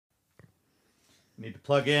Need to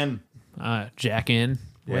plug in. Jack in.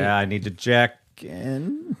 Wait. Yeah, I need to jack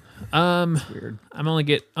in. Weird. I'm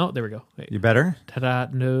only Oh, there we go. Wait. You better? Ta-da!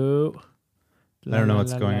 No. I don't know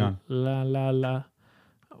what's going on. La la la.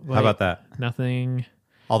 Wait, how about that? Nothing.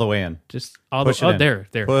 All the way in. Just all Push the. it Oh, in.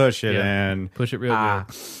 there. Push it in. Push it real good.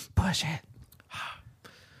 Push it.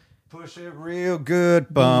 Push it real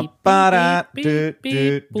good. Bump, ba-da, do,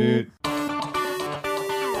 do, do.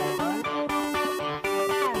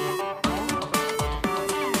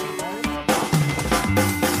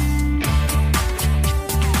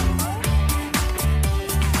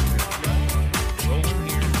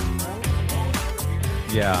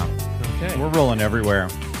 Yeah. Okay. We're rolling everywhere.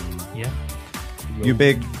 Yeah. You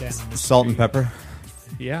big salt and pepper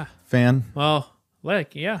Yeah. fan? Well,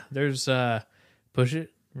 there's Push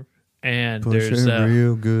It, and Push there's it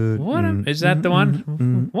real good. is that the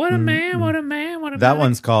one? What a man, what a man, what a That man.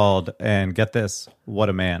 one's called, and get this, What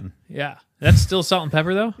a Man. Yeah. That's still Salt and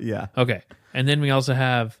Pepper though? Yeah. Okay. And then we also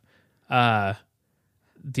have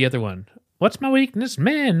the other one. What's my weakness?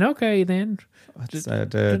 Man, okay then. What's Yeah.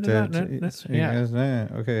 Okay,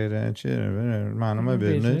 that shit. Mind my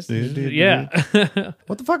business. Yeah.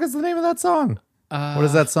 What the fuck is the name of that song? What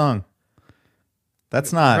is that song?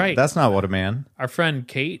 That's not. Right. That's not What a Man. Our friend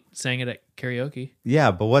Kate sang it at karaoke. Yeah,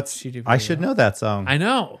 but what's? She did I pretty should well. know that song. I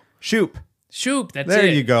know. Shoop. Shoop, that's There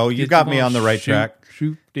it. you go. You Get got the me ball. on the right Shoop, track.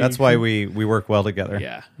 shoop, That's shoop. why we work well together.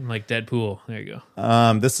 Yeah, I'm like Deadpool. There you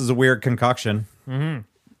go. This is a weird concoction. Oops,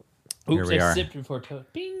 Here we I are. sipped before.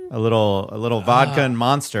 Bing. A little vodka and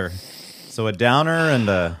Monster. So a downer and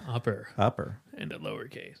a Upper upper. and a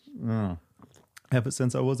lowercase. Ever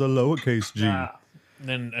since I was a lowercase G.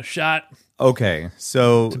 Then a shot. Okay,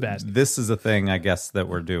 so Tabasco. this is a thing I guess that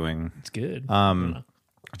we're doing. It's good.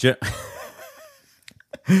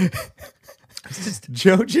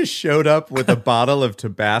 Joe just showed up with a bottle of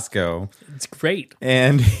Tabasco, It's great.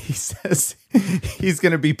 and he says he's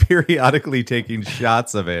going to be periodically taking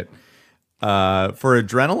shots of it for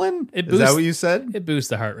adrenaline. Is that what you said? It boosts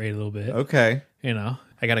the heart rate a little bit. Okay. You know,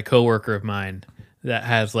 I got a coworker of mine that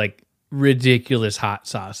has like ridiculous hot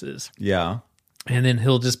sauces. Yeah. And then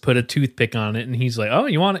he'll just put a toothpick on it, and he's like, "Oh,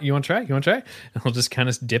 you want it? You want to try? You want to try?" And he'll just kind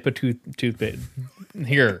of dip a toothpick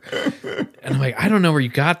here. And I'm like, I don't know where you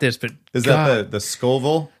got this, but Is God, that the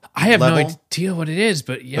Scoville? I have level? no idea what it is,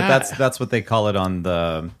 but yeah, But that's what they call it on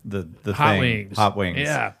the Hot thing. wings. Hot wings.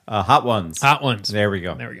 Yeah. Hot ones. hot ones. There we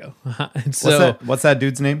go. There we go. And so, What's that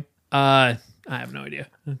dude's name? I have no idea.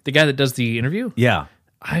 The guy that does the interview, Yeah.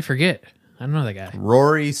 I forget. I don't know that guy.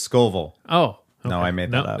 Rory Scoville. Oh, No, okay. I made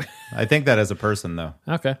No. that up. I think that is a person though.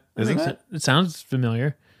 Okay, that Isn't makes it? It sounds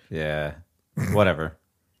familiar. Yeah. Whatever.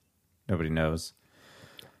 Nobody knows.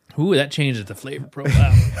 Ooh, that changes the flavor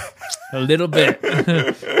profile a little bit.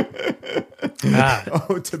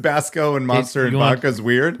 Oh, Tabasco and Monster and you want- vodka is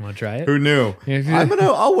weird. Want to try it? Who knew? Yeah.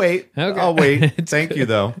 I'll wait. Okay. I'll wait. It's Thank you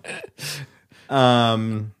though.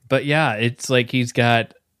 But yeah, it's like he's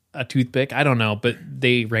got a toothpick. I don't know, but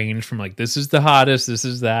they range from like, this is the hottest, this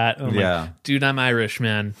is that. I'm Yeah. like, dude, I'm Irish,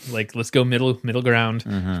 man. Like, let's go middle ground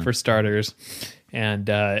for starters. And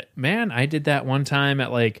man, I did that one time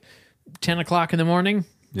at like 10 o'clock in the morning or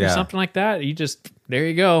Yeah. something like that. There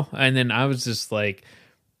you go. And then I was just like,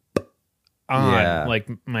 on. Yeah. Like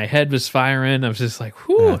my head was firing. I was just like,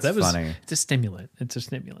 whew, That's that was funny. It's a stimulant. It's a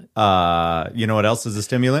stimulant. You know what else is a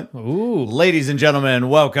stimulant? Ooh. Ladies and gentlemen,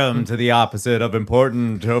 welcome to the opposite of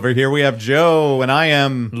important. Over here we have Joe, and I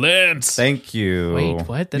am Lance. Thank you. Wait,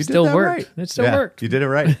 what? That You did still that worked. right. That still Yeah, worked. You did it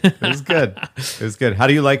right. It was good. It was good. How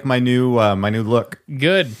do you like my new look?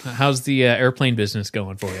 Good. How's the airplane business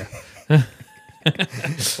going for you?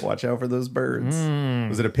 Watch out for those birds.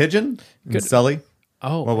 Was it a pigeon? Good. Sully?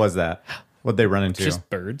 Oh, What was that? What'd they run into? just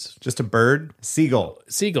birds. Just a bird? Seagull.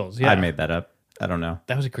 Seagulls. Yeah. I made that up. I don't know.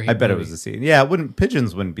 That was a great I bet it movie. was a seagull. Yeah,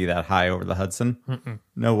 pigeons wouldn't be that high over the Hudson.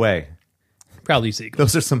 No way. Probably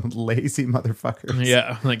seagulls. Those are some lazy motherfuckers.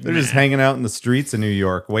 Yeah. Like, They're just hanging out in the streets of New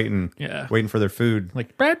York waiting for their food.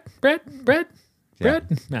 like bread. Yeah.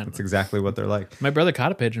 No, That's exactly what they're like. my brother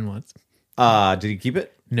caught a pigeon once. Did he keep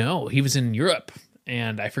it? No, he was in Europe.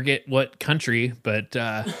 And I forget what country, but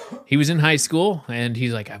he was in high school, and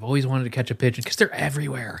he's like, I've always wanted to catch a pigeon because they're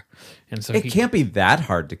everywhere. And so It can't be that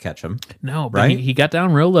hard to catch them. No, but right? he got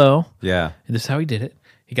down real low. Yeah. And this is how he did it.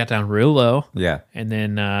 He got down real low. Yeah. And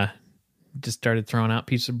then just started throwing out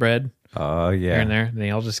pieces of bread Oh, yeah. here and there. And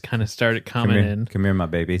they all just kind of started Come coming here. in. Come here, my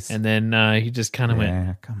babies. And then he just kind of went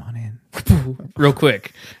yeah, come on in. real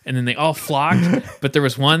quick. And then they all flocked. But there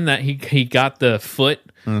was one that he got the foot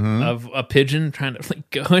of a pigeon trying to like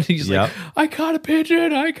go, and he's like, "I caught a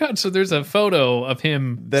pigeon! So there's a photo of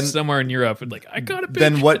him somewhere in Europe, and like, "I caught a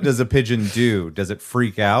pigeon." Then what does a pigeon do? Does it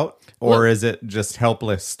freak out, or is it just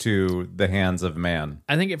helpless to the hands of man?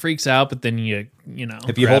 I think it freaks out, but then you know,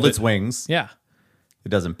 if you hold its wings, yeah, it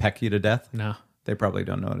doesn't peck you to death. No, they probably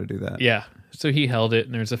don't know how to do that. Yeah. So he held it,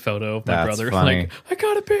 and there's a photo of my brother. Funny. Like, I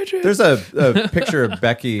got a pigeon. There's a picture of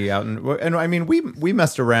Becky out and I mean, we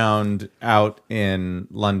messed around out in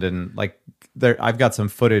London. Like, I've got some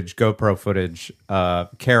footage, GoPro footage.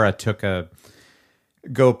 Kara took a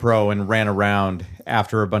GoPro and ran around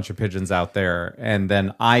after a bunch of pigeons out there, and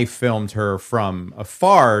then I filmed her from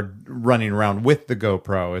afar running around with the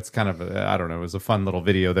GoPro. It's kind of I don't know. It was a fun little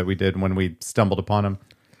video that we did when we stumbled upon him,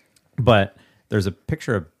 but. There's a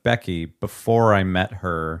picture of Becky before I met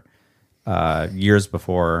her, years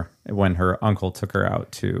before, when her uncle took her out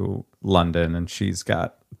to London, and she's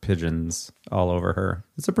got pigeons all over her.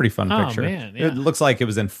 It's a pretty fun picture. Man, yeah. It looks like it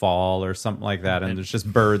was in fall or something like that, and there's just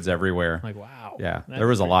birds everywhere. Like, wow. Yeah, there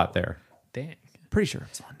was a lot there. Dang. Pretty sure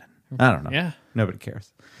it's London. I don't know. Yeah. Nobody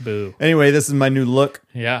cares. Boo. Anyway, this is my new look.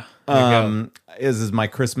 Yeah. This is my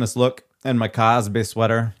Christmas look and my Cosby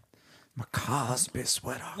sweater. My Cosby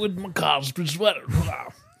sweater. With my Cosby sweater.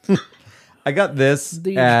 I got this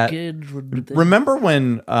remember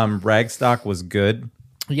when Ragstock was good?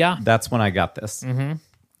 Yeah. That's when I got this. Mm-hmm.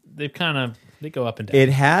 They go up and down. It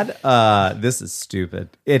had, this is stupid.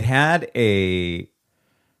 It had I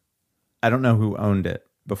don't know who owned it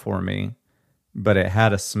before me, but it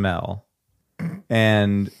had a smell.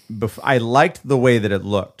 And I liked the way that it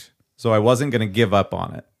looked, so I wasn't going to give up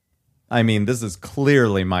on it. I mean, this is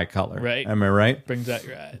clearly my color. Right. Am I right? Brings out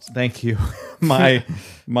your eyes. Thank you. my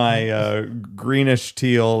greenish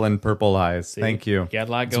teal and purple eyes. See, thank you. Got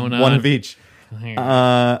a lot going on. One of each.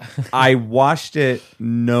 I washed it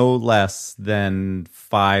no less than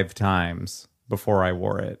 5 times before I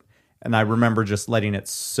wore it. And I remember just letting it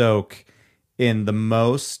soak in the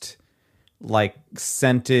most like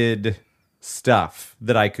scented stuff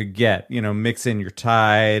that I could get, mix in your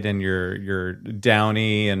Tide and your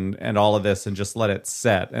Downy and all of this and just let it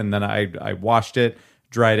set. And then I washed it,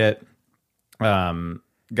 dried it, got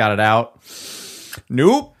it out.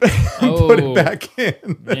 Nope. Put it back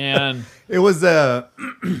in. Man. It was a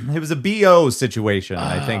BO situation,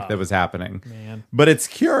 I think, that was happening. Man. But it's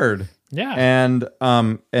cured. Yeah. And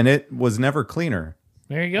it was never cleaner.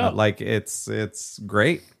 There you go. It's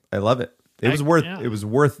great. I love it. It was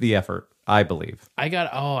worth the effort. I believe. I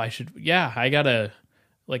got a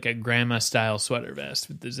grandma style sweater vest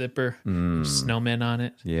with the zipper, snowmen on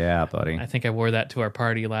it. Yeah, buddy. I think I wore that to our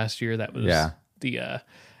party last year. That was the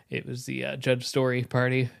Judge Story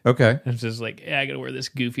party. Okay. It was just like, I got to wear this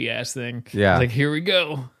goofy ass thing. Yeah. Like, here we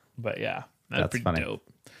go. But yeah, that's pretty funny. dope.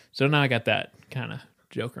 So now I got that kind of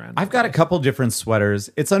joke around. I've got a couple different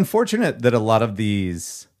sweaters. It's unfortunate that a lot of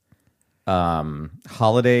these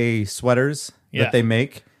holiday sweaters that they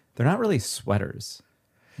make, they're not really sweaters.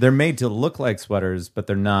 They're made to look like sweaters, but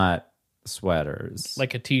they're not sweaters.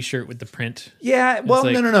 Like a t-shirt with the print. Yeah, well,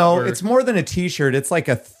 no. It's more than a t-shirt. It's like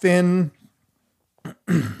a thin,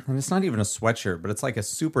 and it's not even a sweatshirt, but it's like a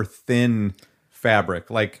super thin fabric,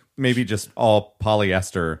 like maybe just all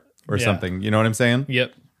polyester or something. You know what I'm saying?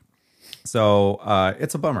 Yep. So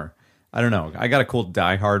it's a bummer. I don't know. I got a cool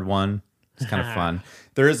Die Hard one. It's kind of fun.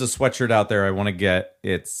 There is a sweatshirt out there I want to get.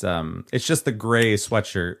 It's just the gray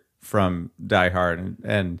sweatshirt from Die Hard,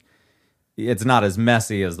 and it's not as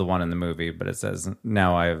messy as the one in the movie, but it says,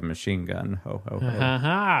 "Now I have a machine gun." Ho ho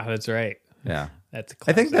ho. That's right. Yeah, that's a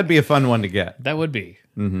classic. I think that'd be a fun one to get. That would be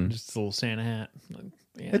just a little Santa hat.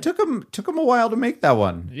 Yeah. It took them a while to make that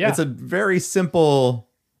one. Yeah, it's a very simple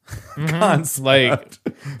concept,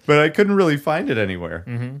 but I couldn't really find it anywhere.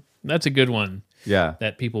 Mm-hmm. That's a good one. Yeah,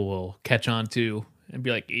 that people will catch on to and be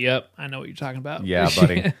like, "Yep, I know what you're talking about." Yeah,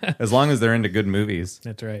 buddy. As long as they're into good movies,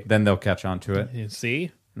 that's right. Then they'll catch on to it. You see,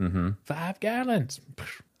 5 gallons.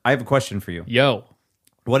 I have a question for you. Yo,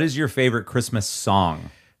 what is your favorite Christmas song?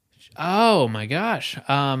 Oh my gosh.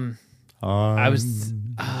 I was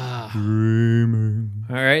dreaming.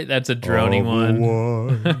 All right, that's a droning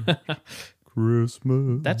one.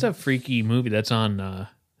 Christmas. That's a freaky movie. That's on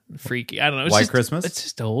Freaky. I don't know. It's White Christmas? It's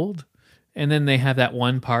just old. And then they have that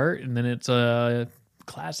one part, and then it's a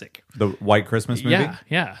classic. The White Christmas movie?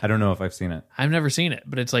 Yeah. I don't know if I've seen it. I've never seen it,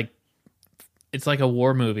 but it's like a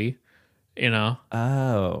war movie,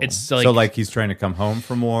 Oh. It's like, so like he's trying to come home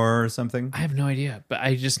from war or something? I have no idea, but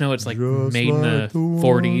I just know it's like just made in the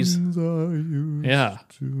 40s. Yeah.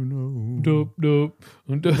 Dope, dope.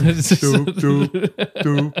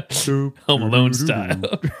 Home Alone style.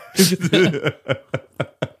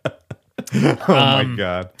 Oh my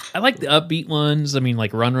God. I like the upbeat ones. I mean,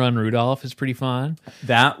 like Run Run Rudolph is pretty fun.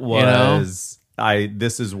 That was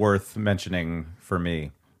this is worth mentioning for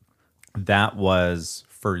me. That was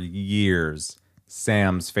for years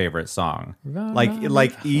Sam's favorite song.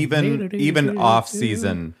 Like even off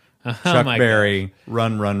season Chuck Berry,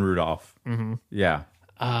 Run Run Rudolph. Mm-hmm. Yeah.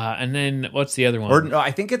 And then what's the other one? Or no,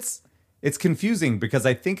 I think it's confusing because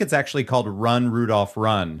I think it's actually called Run Rudolph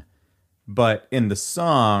Run, but in the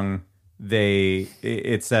song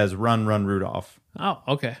it says Run Run Rudolph. Oh,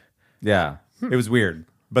 okay. Yeah, it was weird,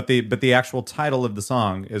 but the actual title of the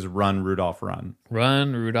song is Run Rudolph Run.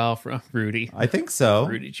 Run Rudolph Run. Rudy. I think so.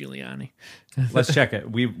 Rudy Giuliani. Let's check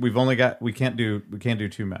it. We've only got we can't do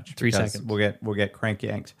too much. 3 seconds. We'll get crank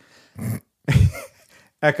yanked.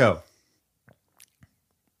 Echo.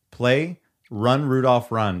 Play Run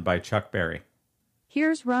Rudolph Run by Chuck Berry.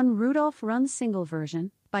 Here's Run Rudolph Run single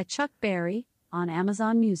version by Chuck Berry on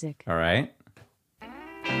Amazon Music. All right.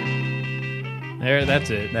 There, that's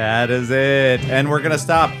it. That is it. And we're going to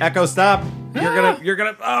stop. Echo, stop. You're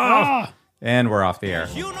going to And we're off the air.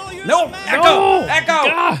 No,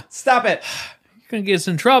 Echo. Stop it. You're going to get us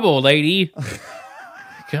in trouble, lady.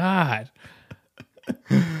 God.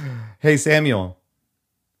 Hey, Samuel.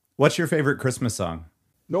 What's your favorite Christmas song?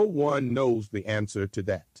 No one knows the answer to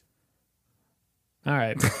that. All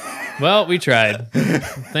right. Well, we tried.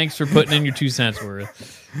 Thanks for putting in your 2 cents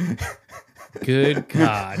worth. Good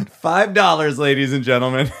God. $5, ladies and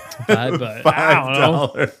gentlemen. $5.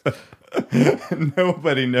 $5.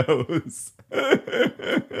 Nobody knows.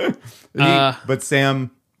 But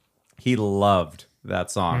Sam, he loved that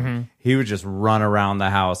song. Mm-hmm. He would just run around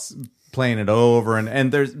the house playing it over.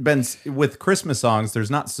 And there's been, with Christmas songs, there's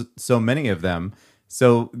not so many of them.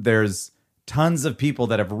 So there's tons of people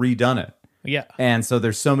that have redone it. Yeah. And so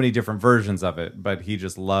there's so many different versions of it, but he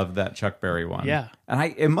just loved that Chuck Berry one. Yeah.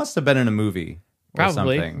 And it must have been in a movie or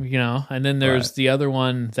probably, something. You know. And then there's the other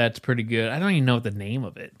one that's pretty good. I don't even know what the name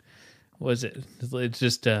of it was. It's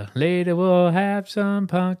just later we'll have some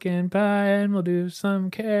pumpkin pie and we'll do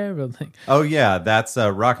some caroling. Oh yeah, that's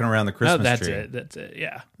Rocking Around the Christmas Tree. That's it.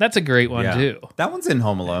 Yeah. That's a great one too. That one's in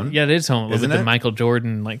Home Alone. Yeah, it is Home Alone with the Michael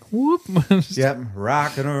Jordan whoop. Yep,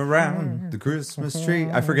 rocking around the Christmas tree.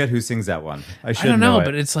 I forget who sings that one. I don't know,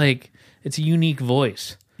 but it's like it's a unique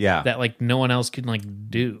voice. Yeah. That like no one else can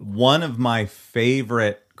like do. One of my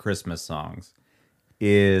favorite Christmas songs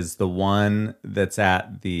is the one that's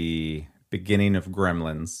at the beginning of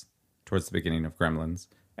Gremlins, towards the beginning of Gremlins,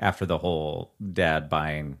 after the whole dad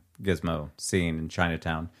buying Gizmo scene in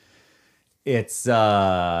Chinatown. It's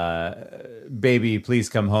Baby Please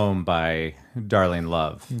Come Home by Darlene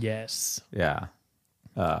Love. Yes. Yeah.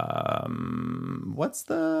 What's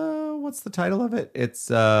the title of it? It's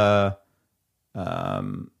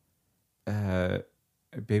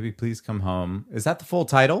Baby Please Come Home. Is that the full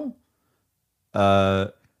title?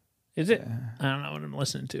 Is it? I don't know what I'm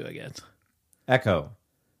listening to, I guess. Echo.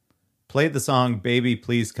 Play the song Baby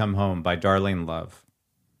Please Come Home by Darlene Love.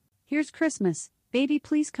 Here's Christmas, Baby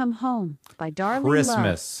Please Come Home by Darlene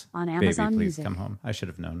Christmas, Love on Amazon Baby Please Music. Come Home. I should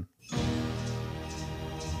have known.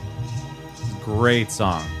 Great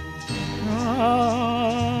song.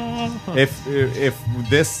 If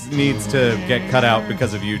this needs to get cut out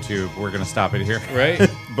because of YouTube, we're going to stop it here. Right.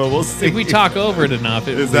 But we'll see. If we talk over it enough,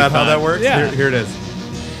 is that how that works? Yeah. Here it is.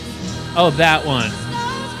 Oh, that one.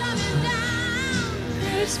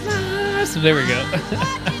 Christmas. There we go.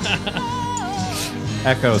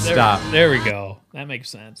 Echo, stop. There we go. That makes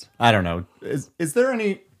sense. I don't know. Is there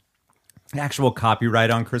any actual copyright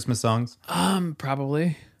on Christmas songs?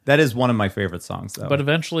 Probably. That is one of my favorite songs, though. But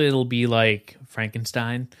eventually it'll be like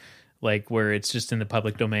Frankenstein, like where it's just in the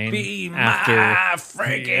public domain. Be after my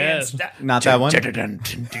Frankenstein. Yes. Not that one?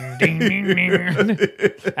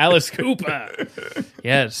 Alice Cooper.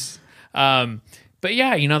 Yes. But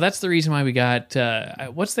yeah, you know, that's the reason why we got,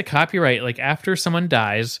 what's the copyright? Like after someone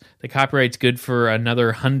dies, the copyright's good for another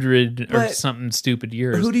 100 or something stupid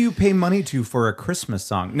years. Who do you pay money to for a Christmas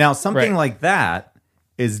song? Now, something like that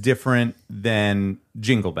is different than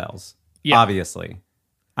Jingle Bells, obviously.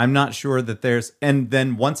 I'm not sure that there's... And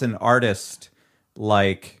then once an artist,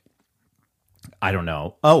 like... I don't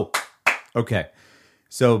know. Oh, okay.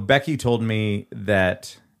 So Becky told me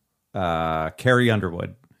that Carrie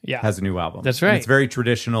Underwood has a new album. That's right. And it's very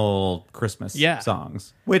traditional Christmas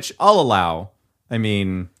songs, which I'll allow. I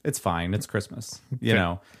mean, it's fine. It's Christmas. You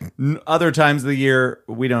know, other times of the year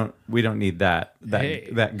we don't need that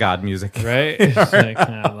God music, right? Like,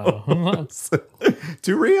 I don't know.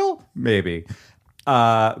 Too real, maybe.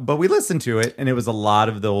 But we listened to it, and it was a lot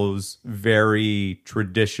of those very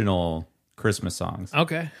traditional Christmas songs.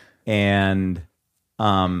 Okay, and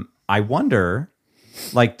I I wonder,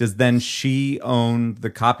 like, does then she own the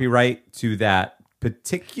copyright to that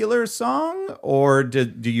particular song, or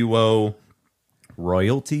do you owe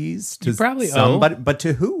royalties to probably somebody? But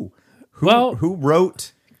to who? Who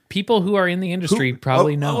wrote? People who are in the industry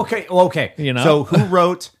probably know. Okay. You know? So who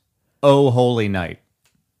wrote "Oh Holy Night"?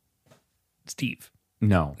 Steve.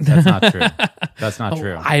 No, that's not true. That's not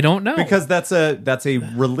true. I don't know. Because that's a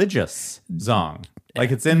religious song.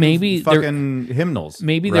 Like it's in Maybe fucking hymnals.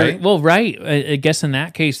 Maybe right? right. I guess in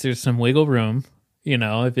that case, there's some wiggle room. You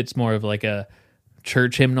know, if it's more of like a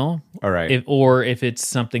church hymnal, All right. or if it's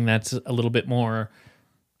something that's a little bit more.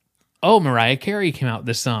 Oh, Mariah Carey came out with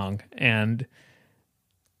this song, and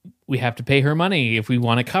we have to pay her money if we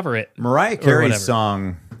want to cover it. Mariah whatever. Carey's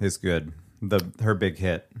song is good. Her big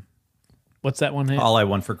hit. What's that one hit? All I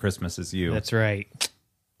Want for Christmas Is You. That's right.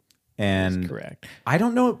 And That's correct. I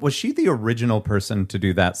don't know. Was she the original person to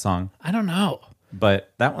do that song? I don't know.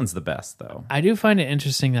 But that one's the best, though. I do find it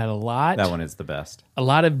interesting that That one is the best. a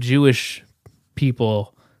lot of Jewish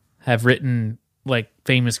people have written like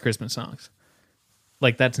famous Christmas songs.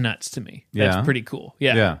 Like that's nuts to me. Yeah. That's pretty cool.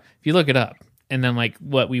 Yeah. Yeah. If you look it up, and then like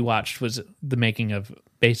what we watched was the making of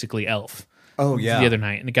basically Elf. Oh, yeah. The other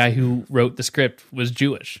night, and the guy who wrote the script was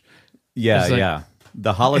Jewish. Yeah, It's like- yeah.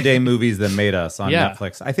 The holiday movies that made us on Yeah.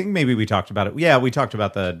 Netflix. I think maybe we talked about it. Yeah, we talked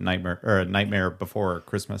about the Nightmare Before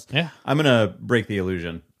Christmas. Yeah. I'm gonna break the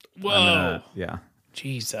illusion. Whoa. Yeah.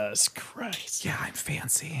 Jesus Christ. Yeah, I'm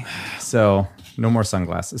fancy. So no more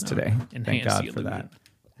sunglasses today. Thank enhance God the for that.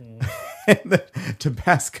 illusion. And the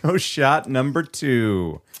Tabasco shot number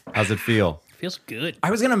 2. How's it feel? Feels good.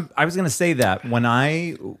 I was gonna say that when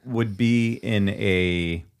I would be in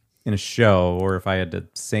a show, or if I had to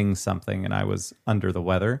sing something and I was under the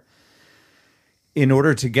weather, in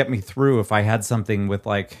order to get me through, if I had something with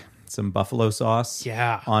like some buffalo sauce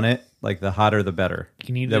Yeah. on it, like the hotter the better.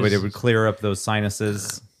 You need that way this- it would clear up those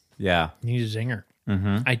sinuses. Yeah. You need a zinger.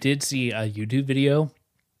 Mm-hmm. I did see a YouTube video.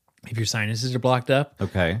 If your sinuses are blocked up,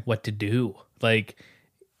 Okay. what to do? Like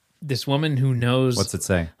this woman who knows. What's it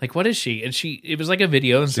say? Like, what is she? And it was like a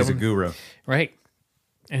video. And She's a someone, guru. right?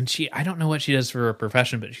 And I don't know what she does for her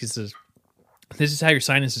profession, but she says, this is how your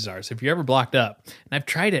sinuses are. So if you're ever blocked up, and I've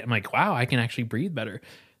tried it, I'm like, wow, I can actually breathe better.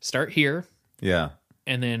 Start here Yeah.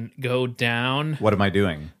 and then go down. What am I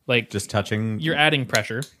doing? Like, Just touching? you're adding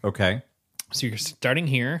pressure. Okay. So you're starting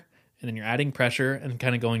here, and then you're adding pressure and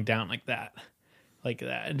kind of going down like that. Like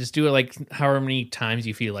that. And just do it like however many times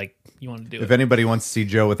you feel like you want to do it. If anybody wants to see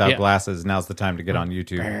Joe without Yeah. glasses, now's the time to get on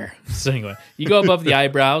YouTube. So anyway, you go above the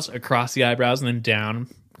eyebrows, across the eyebrows, and then down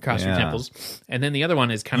across your Yeah. temples. And then the other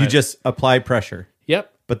one is kind You of just apply pressure.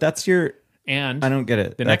 Yep. But that's your... And I don't get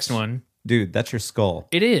it. the next one, Dude, that's your skull.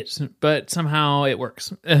 it is, but somehow it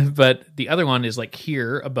works. But the other one is like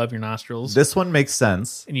here above your nostrils, This one makes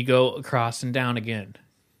sense. and you go across and down again,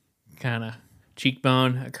 kind of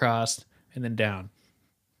cheekbone across and then down.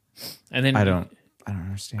 And then I don't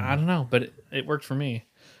understand. I don't know, but it worked for me.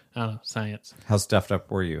 I don't know, science. How stuffed up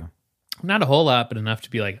were you? Not a whole lot, but enough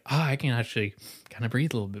to be like, oh, I can actually kind of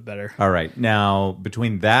breathe a little bit better. All right. Now,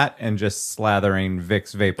 between that and just slathering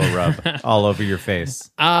Vicks Vapor Rub all over your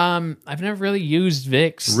face. I've never really used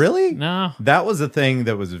Vicks. Really? No. That was a thing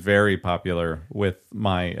that was very popular with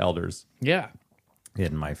my elders Yeah.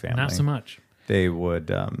 in my family. Not so much. They would,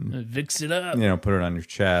 Vicks it up. put it on your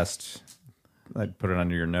chest. I'd put it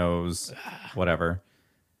under your nose, whatever.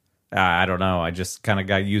 I don't know. I just kind of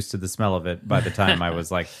got used to the smell of it by the time I was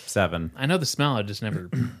like 7. I know the smell. I just never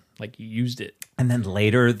like used it. And then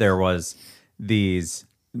later there was these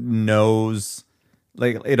nose,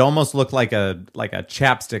 like it almost looked like a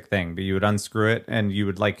chapstick thing, but you would unscrew it and you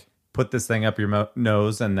would like put this thing up your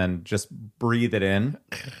nose and then just breathe it in,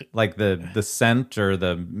 like the scent or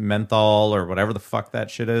the menthol or whatever the fuck that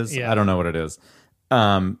shit is. Yeah. I don't know what it is.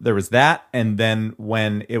 There was that, and then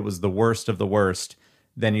when it was the worst of the worst,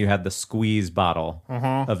 then you had the squeeze bottle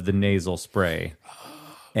of the nasal spray.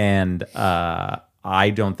 And I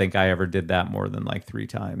don't think I ever did that more than like 3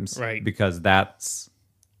 times. Right. Because that's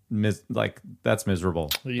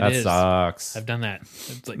miserable. It That is. sucks. I've done that.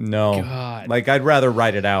 It's like, No. God. Like I'd rather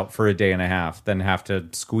ride it out for a day and a half than have to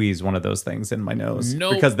squeeze one of those things in my nose.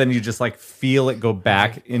 Nope. Because then you just like feel it go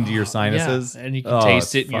back into your sinuses. Yeah. And you can Oh, taste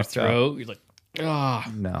it's it in your fucked up. throat. You're like, oh,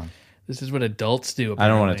 No. this is what adults do. I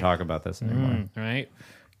don't want apparently. to talk about this anymore. Right?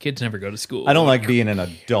 Kids never go to school. I don't like being an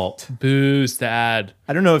adult. Boo, sad.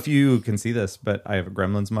 I don't know if you can see this, but I have a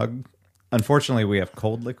Gremlins mug. Unfortunately, we have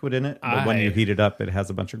cold liquid in it, but when you heat it up, it has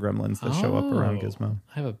a bunch of gremlins that show up around Gizmo.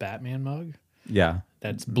 I have a Batman mug. Yeah.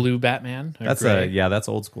 That's blue Batman. Or That's gray. that's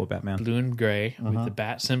old school Batman. Blue and gray Uh-huh. with the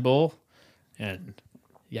bat symbol. And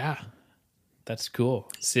yeah, That's cool.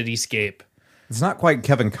 Cityscape. It's not quite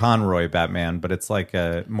Kevin Conroy Batman, but it's like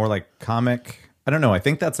a more like comic. I don't know. I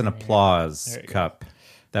think that's an Applause cup.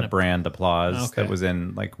 That brand Applause that was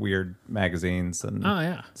in like weird magazines. And Oh,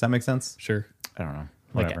 yeah. does that make sense? Sure. I don't know.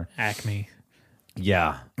 Like Whatever. Acme.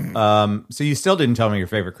 Yeah. So you still didn't tell me your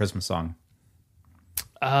favorite Christmas song.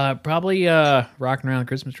 Probably Rocking Around the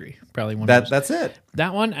Christmas Tree. Probably one of those. That's it.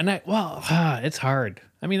 That one, and it's hard.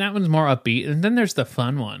 I mean, that one's more upbeat, and then there's the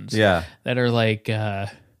fun ones. Yeah. That are like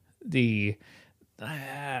everyone's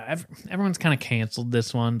kind of canceled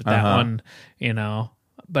this one, but that one,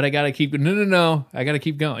 But I gotta keep. No. I gotta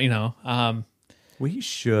keep going. We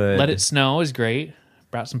should. Let It Snow is great.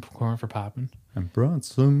 Brought some corn for popping. I brought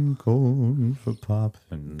some corn for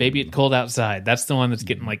popping. Baby, It's Cold Outside. That's the one that's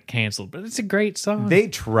getting like canceled, but it's a great song. They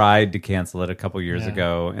tried to cancel it a couple years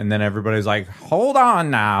ago, and then everybody was like, "Hold on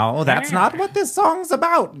now, that's not what this song's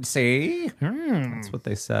about." See, that's what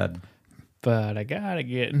they said. But I gotta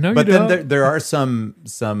get no. But you then don't. there are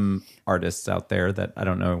some artists out there that I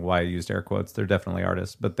don't know why I used air quotes. They're definitely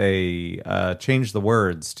artists, but they changed the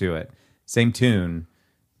words to it. Same tune,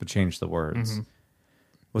 but changed the words. Mm-hmm.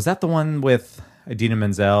 Was that the one with Idina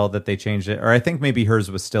Menzel that they changed it? Or I think maybe hers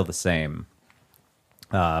was still the same.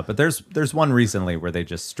 But there's one recently where they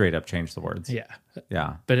just straight up changed the words. Yeah.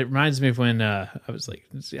 Yeah. But it reminds me of when I was like,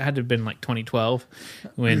 it had to have been like 2012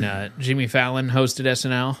 when Jimmy Fallon hosted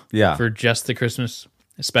SNL for just the Christmas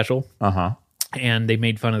special. Uh-huh. And they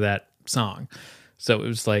made fun of that song. So it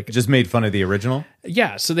was like, Just made fun of the original?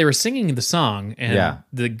 yeah. So they were singing the song, and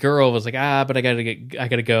the girl was like, but I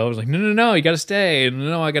gotta go. I was like, no, you gotta stay.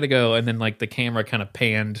 No, I gotta go. And then like the camera kind of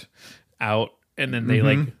panned out, and then they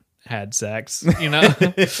like had sex, and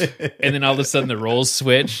then all of a sudden the roles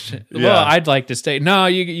switched. Well, I'd like to stay. No,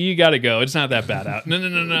 you gotta go. It's not that bad out.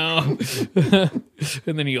 No.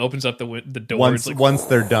 And then he opens up the door. Once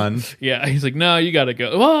they're done. Yeah, he's like, no, you gotta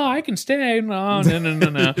go. Well, I can stay. No.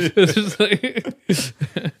 It's just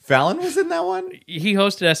like, Fallon was in that one? he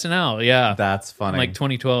hosted SNL. Yeah, That's funny. in like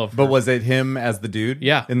 2012. But was it him as the dude?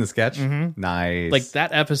 Yeah. In the sketch? Nice. like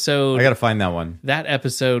that episode. I gotta find that one. That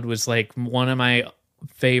episode was like one of my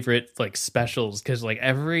favorite like specials because like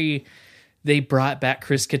they brought back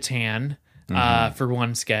Chris Kattan for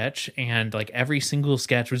one sketch, and like every single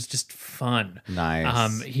sketch was just fun.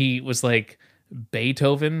 Nice. He was like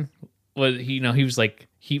Beethoven. He was like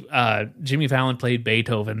Jimmy Fallon played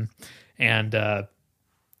Beethoven, and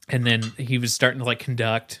then he was starting to like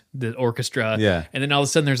conduct the orchestra. Yeah. And then all of a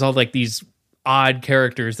sudden there's all like these odd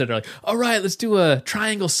characters that are like, all right, let's do a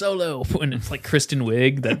triangle solo. And it's like Kristen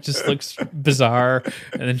Wiig that just looks bizarre.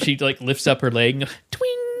 And then she like lifts up her leg and goes, twing,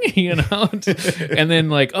 and then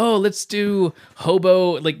like, oh, let's do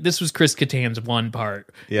hobo. Like this was Chris Kattan's one part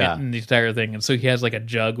in the entire thing. And so he has like a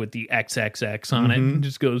jug with the XXX on it and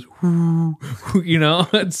just goes,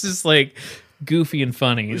 it's just like goofy and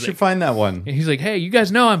funny. We should find that one. He's like, hey, you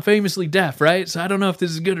guys know I'm famously deaf, right? So I don't know if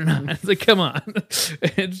this is good or not. It's like, come on.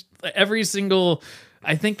 It's every single...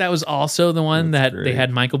 I think that was also the one that they had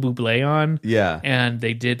Michael Bublé on. Yeah. And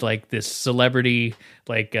they did like this celebrity,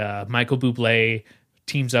 like Michael Bublé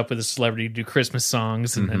teams up with a celebrity to do Christmas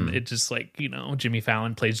songs. And then it just like, Jimmy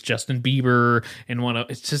Fallon plays Justin Bieber and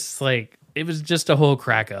it's just like, it was just a whole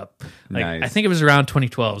crack up. Like, Nice. I think it was around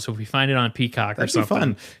 2012. So if we find it on Peacock That'd or be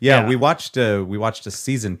something. fun. Yeah, we watched a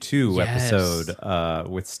season 2 Yes. episode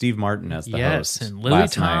with Steve Martin as the host. And Louis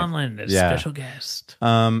last night. Tomlin as Yeah. special guest.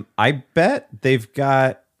 I bet they've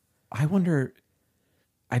got. I wonder.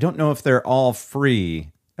 I don't know if they're all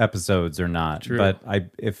free episodes or not. True. But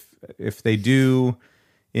if they do,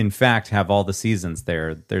 in fact, have all the seasons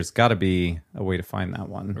there's got to be a way to find that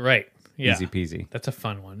one. Right. Yeah. Easy peasy. That's a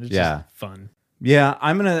fun one. It's Yeah. just fun. Yeah,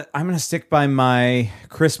 I'm gonna stick by my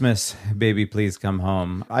Christmas "Baby Please Come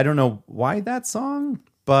Home." I don't know why that song,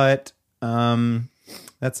 but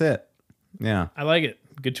that's it. Yeah, I like it.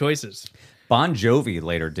 Good choices. Bon Jovi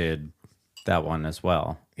later did that one as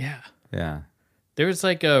well. Yeah. Yeah, There was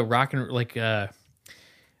like a rock and like I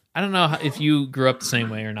don't know if you grew up the same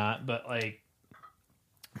way or not, but like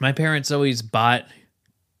my parents always bought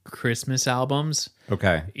Christmas albums.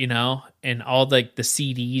 okay. And all like the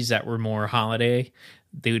CDs that were more holiday,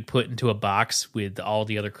 they would put into a box with all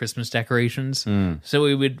the other Christmas decorations. So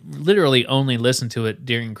we would literally only listen to it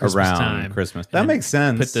during Christmas Around time. Christmas, and that then makes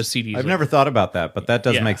sense. Put the CDs. I've never thought about that, but that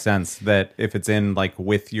does Yeah. make sense. That if it's in like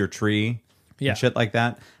with your tree, Yeah. and shit like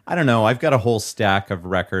that. I don't know. I've got a whole stack of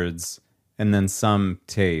records and then some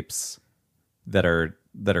tapes that are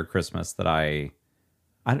Christmas that I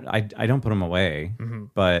don't put them away,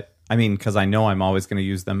 but I mean, because I know I'm always going to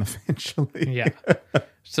use them eventually. Yeah.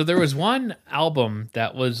 So there was one album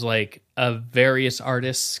that was like of various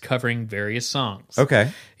artists covering various songs.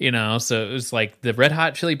 Okay. You know, so it was like the Red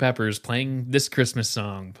Hot Chili Peppers playing this Christmas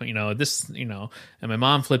song, and my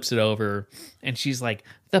mom flips it over and she's like,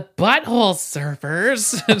 the Butthole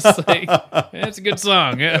Surfers. It's like, it's a good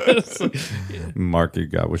song. It's like, Marky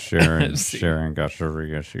got with Sharon. See. Sharon got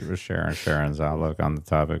Sharia. She was sharing Sharon's outlook on the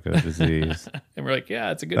topic of disease. and we're like,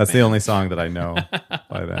 yeah, it's a good That's band. the only song that I know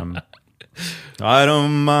by them. I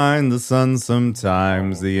don't mind the sun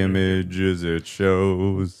sometimes, the images it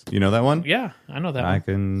shows. You know that one? Yeah, I know that I one.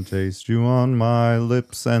 can taste you on my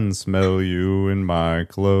lips and smell you in my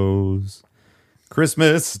clothes.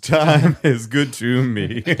 Christmas time is good to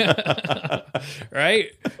me.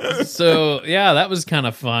 Right? So, yeah, that was kind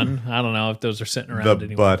of fun. I don't know if those are sitting around The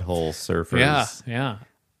anymore. Butthole Surfers. Yeah.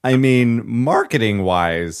 I mean, marketing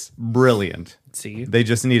wise, brilliant. See? They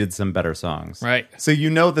just needed some better songs. Right. So you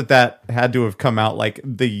know that had to have come out like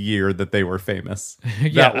the year that they were famous.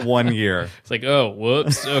 Yeah. That 1 year. It's like, oh,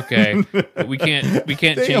 whoops, okay. We can't They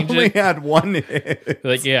change only it. had one hit.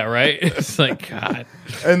 Like, yeah, right? It's like, God.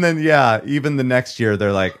 And then, yeah, even the next year,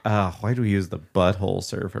 they're like, why do we use the Butthole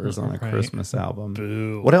Surfers on a Right. Christmas album?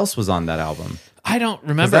 Boo. What else was on that album? I don't 'Cause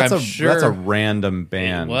remember. That's I'm a sure that's a random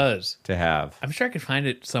band it was. to have. I'm sure I could find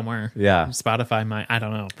it somewhere. Yeah. Spotify might. I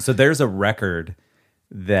don't know. So there's a record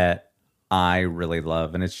that I really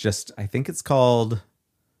love, and it's just, I think it's called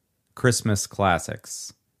Christmas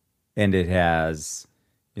Classics, and it has,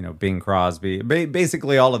 Bing Crosby,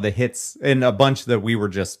 basically all of the hits and a bunch that we were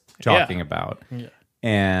just talking about. Yeah.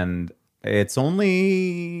 And it's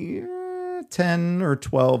only 10 or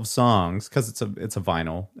 12 songs because it's a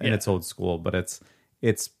vinyl and Yeah. it's old school, but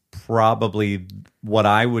it's probably what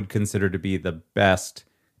I would consider to be the best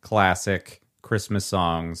classic Christmas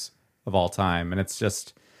songs of all time. And it's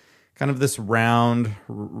just kind of this round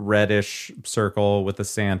reddish circle with a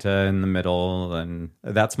Santa in the middle, and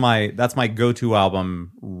that's my go-to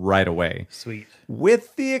album right away. Sweet.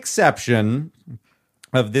 With the exception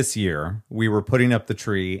of this year, we were putting up the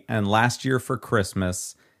tree, and last year for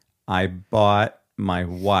Christmas, I bought my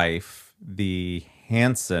wife the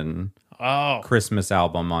Hanson Oh. Christmas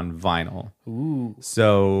album on vinyl. Ooh.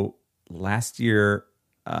 So last year,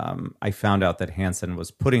 I found out that Hanson was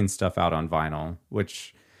putting stuff out on vinyl,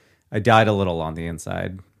 which I died a little on the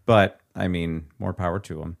inside, but I mean, more power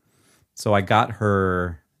to him. So I got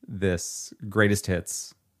her this greatest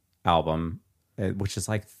hits album, which is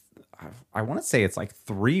like, I want to say it's like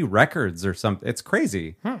 3 records or something. It's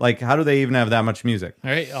crazy. Like, how do they even have that much music? All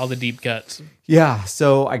right. All the deep cuts. Yeah.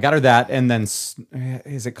 So I got her that. And then,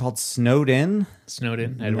 is it called Snowed In?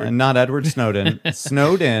 Snowden. Edward. Not Edward Snowden.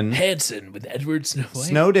 Snowed In. Hanson with Edward Snowden.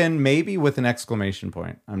 Snowed In, maybe with an exclamation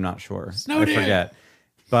point. I'm not sure. Snowed I in. forget.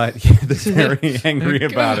 But they're very angry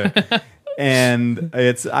about it. And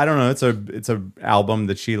I don't know, it's a album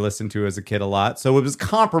that she listened to as a kid a lot. So it was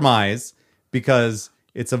compromise because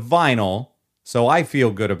it's a vinyl, so I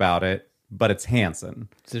feel good about it, but it's Hanson.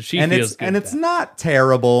 So she and feels it's good and with it's that. not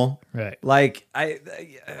terrible. Right. Like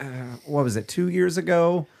what was it? 2 years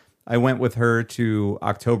ago, I went with her to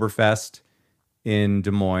Oktoberfest in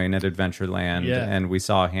Des Moines at Adventureland, Yeah. and we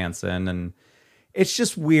saw Hanson, and it's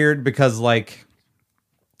just weird because like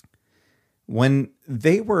when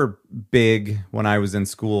they were big when I was in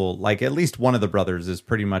school, like at least one of the brothers is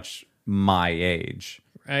pretty much my age.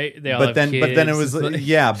 Right. They all But have then kids. it was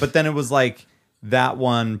but then it was like that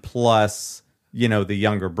one plus, the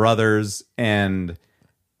younger brothers, and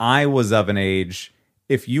I was of an age,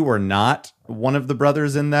 if you were not one of the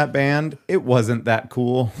brothers in that band, it wasn't that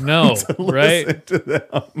cool. No, to right? listen to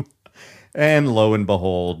them. And lo and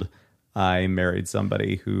behold, I married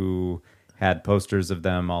somebody who had posters of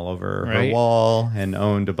them all over her Right. wall and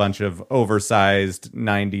owned a bunch of oversized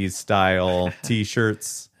 90s style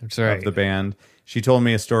t-shirts That's right. of the band. She told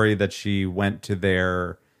me a story that she went to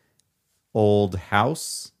their old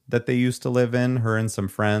house that they used to live in, her and some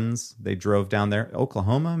friends. They drove down there,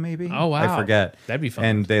 Oklahoma maybe? Oh, wow. I forget. That'd be fun.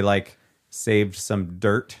 And they like saved some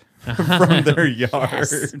dirt from their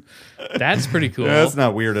yard. That's pretty cool. That's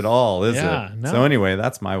not weird at all, is Yeah, it? no. So anyway,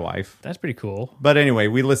 that's my wife. That's pretty cool. But anyway,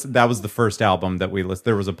 we listened. That was the first album that we listened.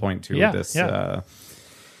 There was a point to Yeah, this. yeah.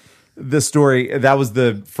 This story. That was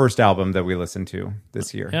the first album that we listened to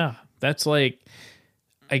this year. Yeah. That's like,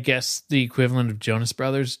 I guess, the equivalent of Jonas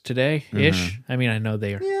Brothers today ish. I mean, I know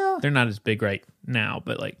they're not as big right now,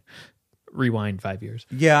 but like rewind 5 years.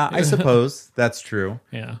 Yeah, I suppose that's true.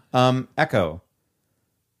 Yeah. Echo.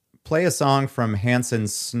 Play a song from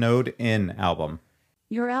Hanson's Snowed In album.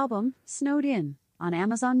 Your album, Snowed In, on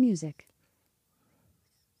Amazon Music.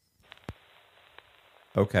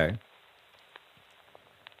 Okay.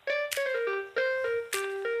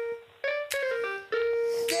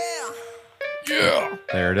 Yeah.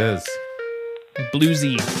 There it is.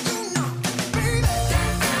 Bluesy.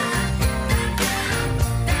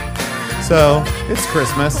 So it's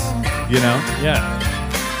Christmas, you know.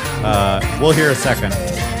 Yeah. We'll hear a second.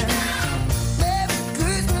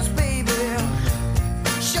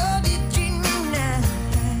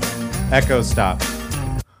 Echo stop.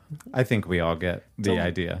 I think we all get the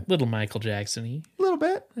idea. Little Michael Jackson-y. A little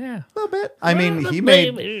bit. Yeah. A little bit. I mean, he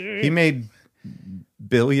made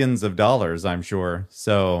billions of dollars, I'm sure.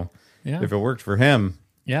 So Yeah. if it worked for him,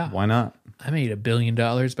 Yeah. why not? I made $1 billion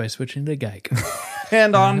by switching to Geico.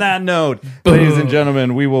 And on that note, ladies and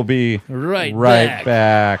gentlemen, we will be Right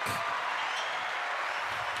back.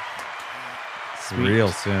 Sweet. Real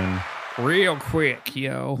soon. Real quick,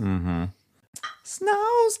 yo.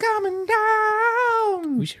 Snow's coming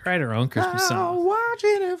down. We should write our own Christmas song.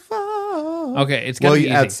 Watching it fall. Okay, it's gonna be easy.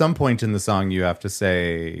 At some point in the song, you have to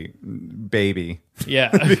say "baby" Yeah.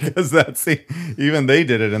 because even they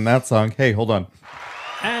did it in that song. Hey, hold on.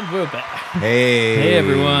 And we're back. Hey,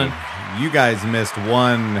 everyone. You guys missed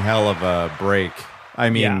one hell of a break. I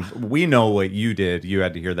mean, Yeah. we know what you did. You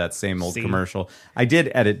had to hear that same old See? commercial. I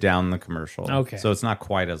did edit down the commercial. Okay. So it's not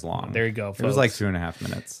quite as long. There you go, It was like folks. 2.5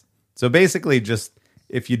 minutes. So basically, just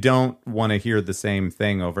if you don't want to hear the same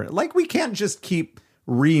thing over, like we can't just keep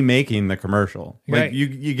remaking the commercial. Like Right.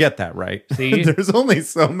 you get that, right? See? There's only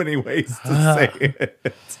so many ways to say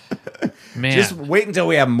it. Man, Just wait until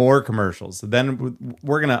we have more commercials. Then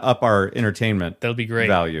we're going to up our entertainment that'll be great.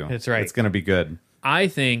 value. That's right. It's going to be good. I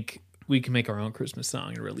think we can make our own Christmas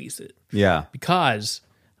song and release it Yeah. because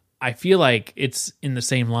I feel like it's in the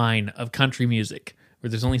same line of country music where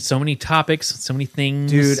there's only so many topics, so many things.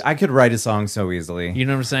 Dude, I could write a song so easily. You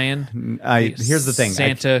know what I'm saying? Here's the thing.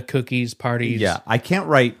 Santa, cookies, parties. Yeah, I can't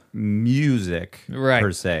write music Right.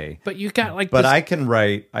 per se. But you got like But this, I can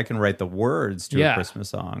write the words to Yeah. a Christmas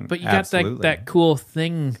song. But you Absolutely. got that cool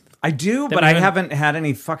thing. I do, that but we I haven't- haven't had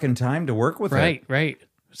any fucking time to work with Right, it. right.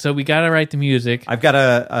 So we got to write the music. I've got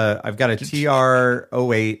a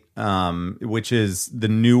TR-08, which is the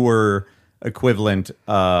newer equivalent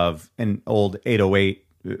of an old 808,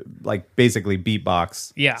 like basically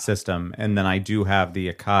beatbox Yeah. system, and then I do have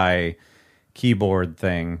the Akai keyboard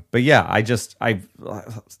thing. But yeah,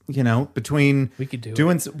 between We could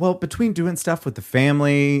do between doing stuff with the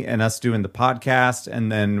family and us doing the podcast,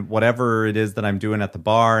 and then whatever it is that I'm doing at the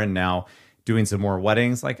bar, and now doing some more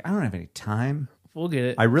weddings, like I don't have any time. We'll get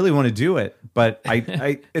it. I really want to do it, but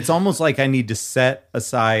I it's almost like I need to set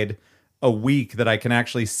aside a week that I can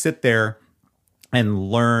actually sit there and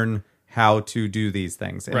learn how to do these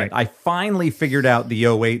things. And Right. I finally figured out the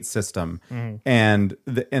 08 system and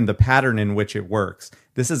the pattern in which it works.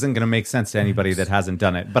 This isn't going to make sense to anybody that hasn't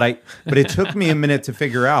done it, but it took me a minute to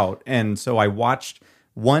figure out. And so I watched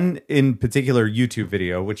one in particular YouTube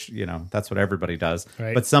video, which, that's what everybody does.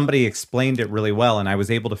 Right. But somebody explained it really well, and I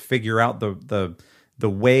was able to figure out the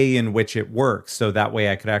way in which it works. So that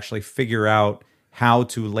way I could actually figure out how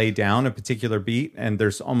to lay down a particular beat. And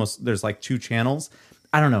there's like 2 channels.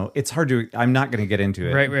 I don't know. It's hard I'm not going to get into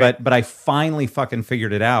it. Right. But I finally fucking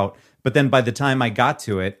figured it out. But then by the time I got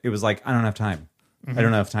to it, it was like, I don't have time. I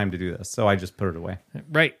don't have time to do this. So I just put it away.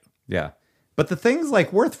 Right. Yeah. But the thing's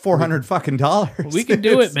like worth $400 fucking dollars. We can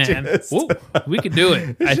do it, It's man. just- Woo. We can do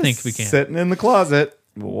it. I just think we can. Sitting in the closet.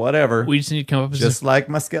 Whatever. We just need to come up with just some like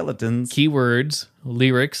my skeletons. keywords,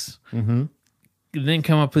 lyrics, then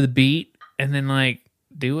come up with a beat, and then like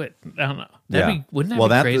do it. I don't know. Wouldn't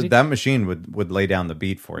that be crazy? That machine would lay down the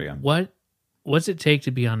beat for you. What's it take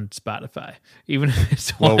to be on Spotify? Even if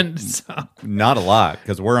it's Well, one song. Not a lot,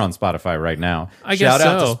 because we're on Spotify right now. I guess Shout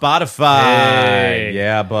out so. to Spotify. Hey.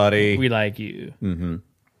 Yeah, buddy. We like you.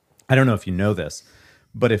 I don't know if you know this,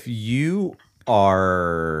 but if you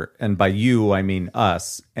are, and by you, I mean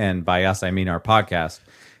us, and by us, I mean our podcast,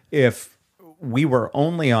 if we were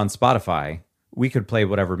only on Spotify, we could play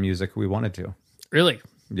whatever music we wanted to. Really?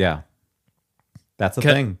 Yeah. That's a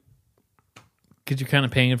thing. Because you're kind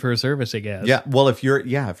of paying for a service, I guess. Yeah. Well, if you're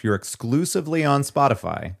exclusively on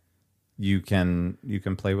Spotify, you can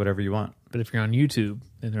play whatever you want. But if you're on YouTube,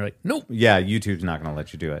 then they're like, nope. Yeah, YouTube's not going to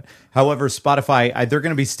let you do it. However, Spotify, they're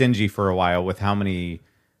going to be stingy for a while with how many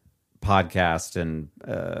podcasts and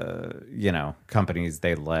companies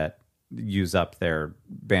they let use up their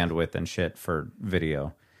bandwidth and shit for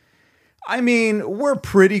video. I mean, we're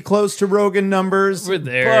pretty close to Rogan numbers. We're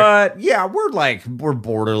there. But yeah, we're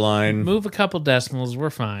borderline. Move a couple decimals,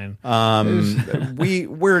 we're fine.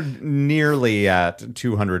 We're nearly at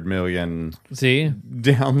 200 million See?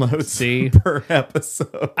 downloads See? per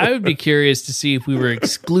episode. I would be curious to see if we were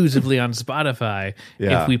exclusively on Spotify,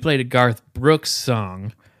 Yeah. if we played a Garth Brooks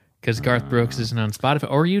song, because Garth Brooks isn't on Spotify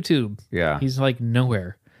or YouTube. Yeah. He's like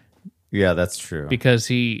nowhere Yeah, that's true. because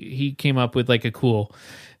he came up with like a cool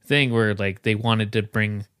thing where like they wanted to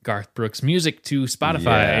bring Garth Brooks music to Spotify,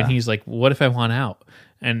 Yeah. and he's like, "What if I want out?"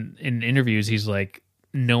 And in interviews, he's like,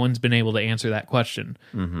 "No one's been able to answer that question.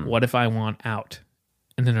 What if I want out?"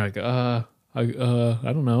 And then they're like,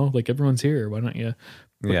 I don't know. Like everyone's here. Why don't you?"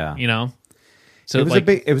 Yeah. You know. So It was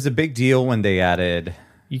like, it was a big deal when they added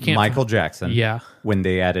You can't Michael Jackson. Yeah. When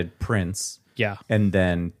they added Prince. Yeah. And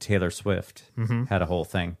then Taylor Swift had a whole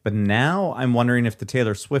thing. But now I'm wondering if the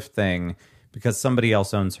Taylor Swift thing, because somebody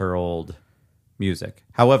else owns her old music.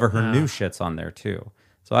 However, her new shit's on there too.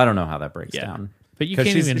 So I don't know how that breaks down. But you 'Cause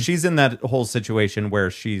can't even. she's in that whole situation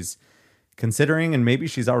where she's considering, and maybe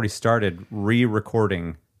she's already started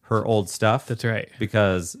re-recording her old stuff. That's right.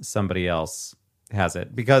 Because somebody else has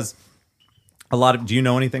it. Because do you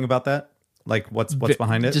know anything about that? Like what's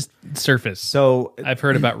behind it? Just surface. So I've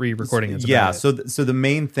heard about re-recording. That's yeah, about it. so the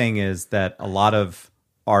main thing is that a lot of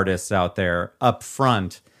artists out there up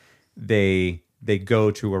front, they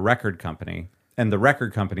go to a record company, and the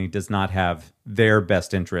record company does not have their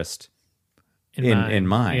best interest in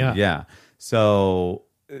mind. Yeah. So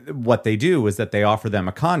what they do is that they offer them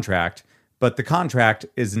a contract, but the contract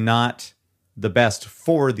is not the best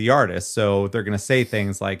for the artist. So they're going to say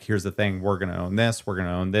things like, here's the thing, we're going to own this, we're going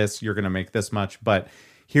to own this, you're going to make this much, but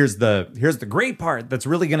here's the great part that's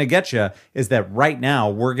really going to get you is that right now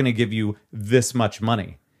we're going to give you this much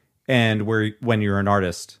money. And when you're an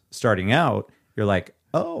artist starting out, you're like,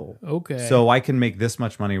 oh, Okay. so I can make this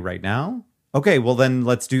much money right now? Okay, well then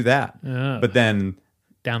let's do that. But then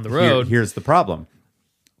Down the road. here's the problem.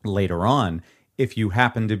 Later on, if you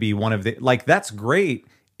happen to be one of the, like, that's great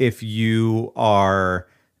if you are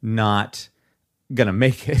not gonna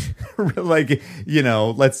make it. Like, you know,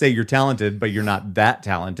 let's say you're talented, but you're not that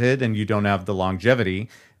talented and you don't have the longevity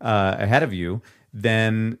ahead of you,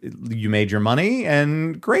 then you made your money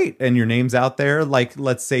and great. And your name's out there. Like,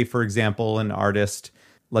 let's say, for example, an artist,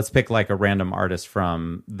 let's pick like a random artist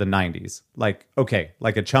from the 90s. Like, okay,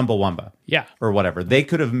 like a Chumbawamba. Yeah. Or whatever. They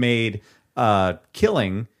could have made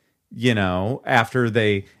killing, you know, after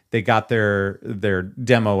they got their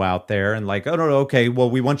demo out there and like, oh, no, okay, well,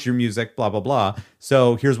 we want your music, blah, blah, blah.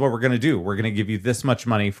 So here's what we're going to do. We're going to give you this much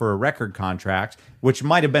money for a record contract, which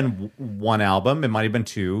might have been one album. It might have been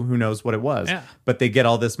two. Who knows what it was. Yeah. But they get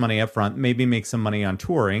all this money up front, maybe make some money on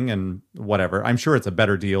touring and whatever. I'm sure it's a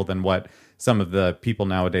better deal than what some of the people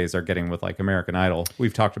nowadays are getting with like American Idol.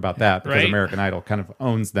 We've talked about that because Right. American Idol kind of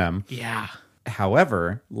owns them. Yeah.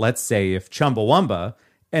 However, let's say if Chumbawamba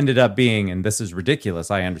ended up being, and this is ridiculous,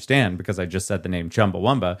 I understand because I just said the name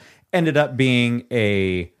Chumbawamba, ended up being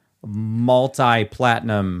a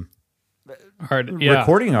multi-platinum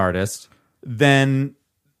recording artist, then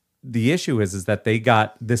the issue is that they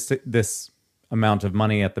got this amount of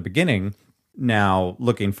money at the beginning. Now,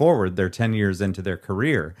 looking forward, they're 10 years into their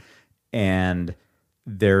career, and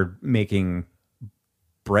they're making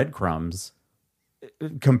breadcrumbs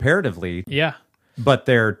comparatively. Yeah. But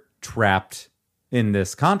they're trapped in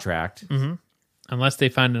this contract. Unless they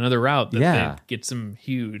find another route that Yeah. they get some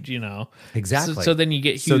huge, you know. Exactly. So then you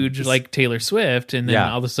get So huge this- like Taylor Swift, and then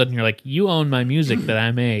Yeah. all of a sudden you're like, you own my music that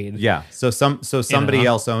I made. Yeah. So somebody You know?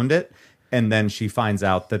 else owned it, and then she finds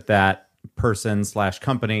out that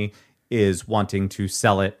person/company is wanting to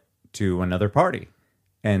sell it to another party.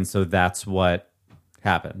 And so that's what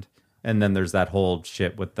happened. And then there's that whole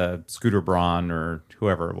shit with the Scooter Braun or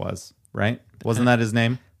whoever it was, right? Wasn't that his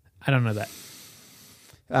name? I don't know that.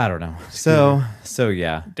 I don't know. So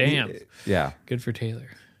yeah. Damn. Yeah. Good for Taylor.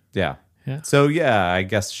 Yeah. Yeah. So yeah, I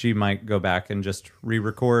guess she might go back and just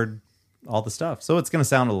re-record all the stuff. So it's going to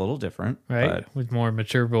sound a little different, Right? but With more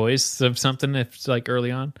mature voice of something if it's like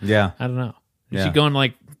early on. yeah. I don't know. Is Yeah. she going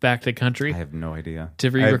like back to country? I have no idea. To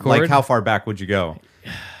re-record? Like, how far back would you go?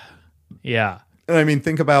 Yeah. I mean,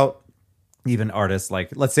 think about even artists like,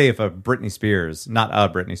 let's say if let's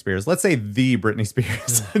say the Britney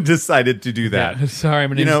Spears decided to do that. Yeah. Sorry,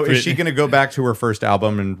 my You name's know, is she Britney. going to go back to her first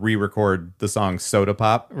album and re-record the song Soda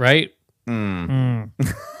Pop? Right?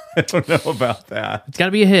 I don't know about that. It's got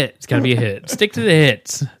to be a hit. It's got to be a hit. Stick to the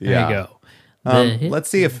hits. There Yeah. you go. The hit. Let's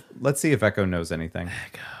see if Echo knows anything.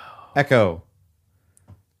 Echo.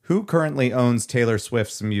 Who currently owns Taylor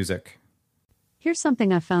Swift's music? Here's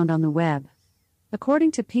something I found on the web.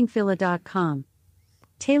 According to pinkvilla.com,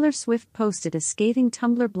 Taylor Swift posted a scathing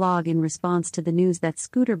Tumblr blog in response to the news that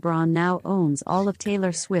Scooter Braun now owns all of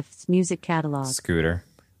Taylor Swift's music catalog. Scooter.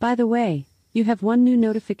 By the way, you have one new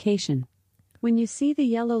notification. When you see the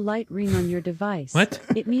yellow light ring on your device, What?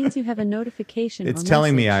 it means you have a notification. It's or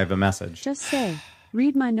telling me message. I have a message. Just say,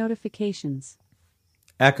 read my notifications.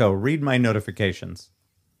 Echo, read my notifications.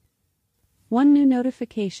 One new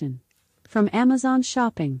notification from Amazon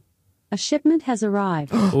Shopping. A shipment has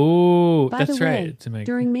arrived. Oh, By that's the way, right. To make-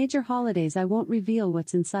 during major holidays, I won't reveal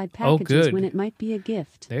what's inside Oh, packages good. when it might be a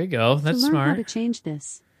gift. There you go. That's to learn how to smart. change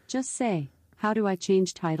this, just say, how do I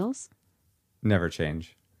change titles? Never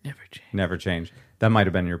change. Never change. Never change. That might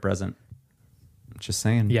have been your present. Just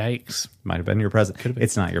saying. Yikes. Might have been your present. Could've been.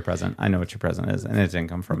 It's not your present. I know what your present is, and it didn't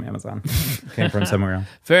come from Amazon. It came from somewhere else.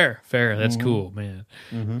 Fair. That's cool, man.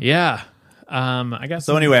 Yeah. I got.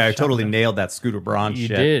 So anyway, I totally nailed that Scooter Braun You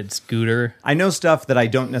shit. did, Scooter. I know stuff that I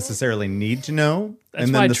don't necessarily need to know, That's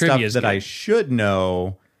and why then the stuff trivia is that good. I should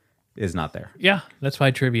know is not there. Yeah, that's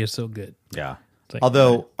why trivia is so good. Yeah. like-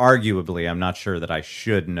 Although, arguably, I'm not sure that I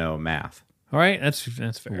should know math. All right, that's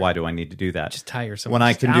fair. Why do I need to do that? Just hire someone. when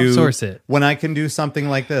I Just can do outsource it. when I can do something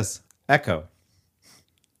like this. Echo.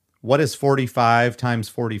 What is 45 times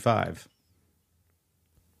 45?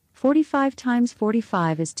 45 times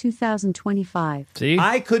 45 is 2025. See,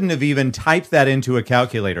 I couldn't have even typed that into a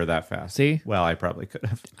calculator that fast. See? Well, I probably could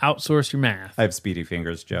have. outsource your math. I have speedy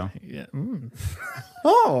fingers, Joe. Yeah.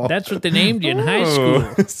 Oh, That's what they named you in high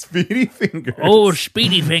school. Speedy fingers. Oh,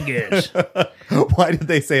 speedy fingers. Why did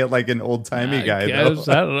they say it like an old timey guy? though? Guess,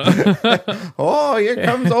 I don't know. Oh, here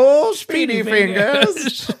comes old speedy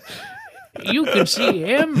fingers. You could see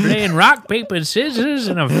him playing rock, paper, scissors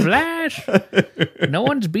in a flash. No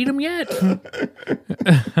one's beat him yet.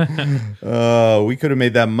 Oh, we could have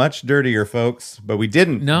made that much dirtier, folks, but we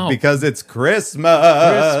didn't. No. Because it's Christmas.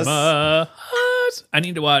 I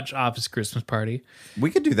need to watch Office Christmas Party. We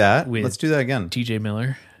could do that. With Let's do that again. T.J.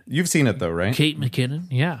 Miller, You've seen it though, right? Kate McKinnon.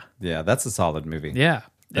 Yeah. Yeah, that's a solid movie. Yeah.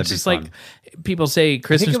 That'd It's be just fun. like people say I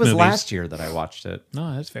Christmas think it was movies. last year that I watched it.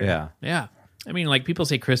 No, that's fair. Yeah. Yeah. I mean, like people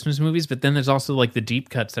say Christmas movies, but then there's also like the deep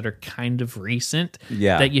cuts that are kind of recent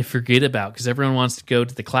Yeah. that you forget about because everyone wants to go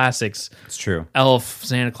to the classics. It's true. Elf,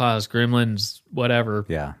 Santa Claus, Gremlins, whatever.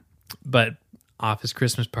 Yeah. But Office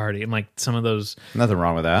Christmas Party and like some of those Nothing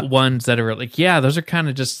wrong with that. ones that are like, yeah, those are kind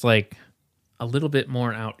of just like a little bit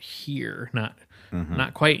more out here, not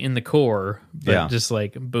quite in the core, but Yeah. just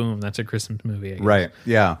like boom, that's a Christmas movie. I guess. Right.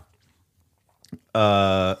 Yeah.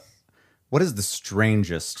 What is the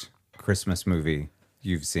strangest Christmas movie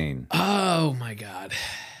you've seen? Oh my god!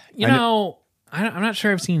 I'm not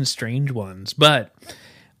sure I've seen strange ones, but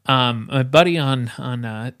my buddy on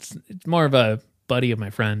it's more of a buddy of my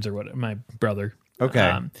friends or what my brother.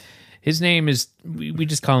 Okay. His name is we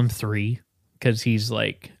just call him 3 because he's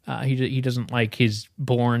like he doesn't like his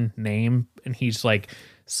born name and he's like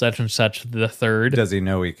such and such the third. Does he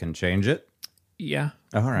know he can change it? Yeah,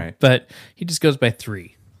 All right. but he just goes by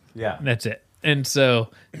 3. Yeah. That's it. And so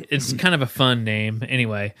it's kind of a fun name.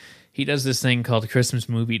 Anyway, he does this thing called Christmas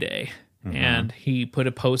Movie Day. And he put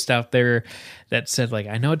a post out there that said, like,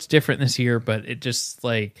 I know it's different this year, but it just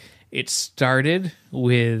like it started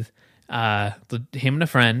with him and a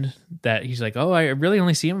friend that he's like, oh, I really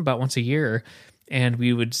only see him about once a year. And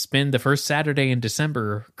we would spend the first Saturday in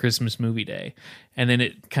December, Christmas Movie Day. And then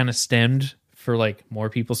it kind of stemmed for like more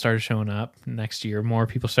people started showing up next year. More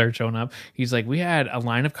people started showing up. He's like, we had a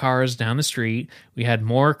line of cars down the street. We had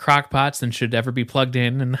more crock pots than should ever be plugged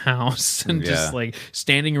in the house, and just Yeah. like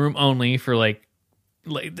standing room only for like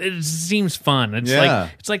it seems fun. It's Yeah.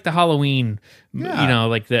 like the Halloween, Yeah.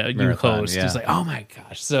 like the you Marathon, host. yeah. It's like, oh my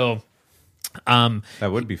gosh. So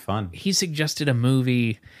That would be fun. he suggested a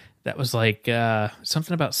movie that was like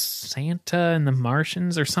something about Santa and the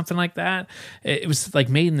Martians or something like that. It was like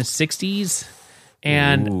made in the 60s.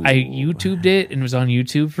 And I YouTubed it and it was on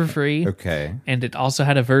YouTube for free. Okay. And it also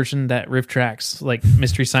had a version that riff tracks like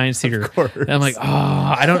Mystery Science Theater. course. And I'm like, oh,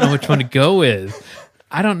 I don't know which one to go with.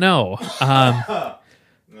 I don't know. I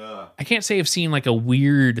can't say I've seen like a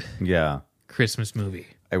weird Yeah. Christmas movie.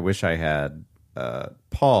 I wish I had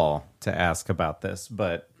Paul to ask about this,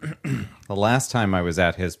 but the last time I was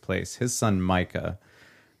at his place, his son Micah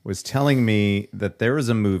was telling me that there was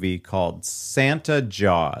a movie called Santa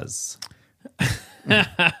Jaws.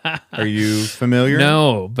 Are you familiar?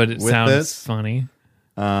 No, but it With sounds this? funny.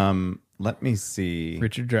 Let me see.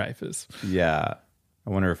 Richard Dreyfuss. Yeah. I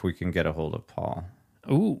wonder if we can get a hold of Paul.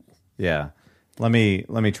 Ooh, Yeah. Let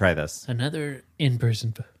me try this. another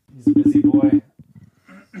in-person. He's a busy boy.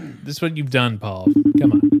 This is what you've done, Paul.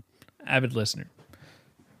 Come on. Avid listener.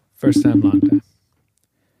 First time, long time.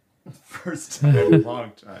 First time in a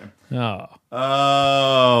long time. Oh,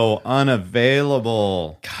 Oh,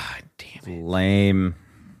 unavailable. God damn it. Lame.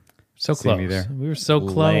 So See me close. there? We were so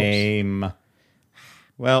close. Lame.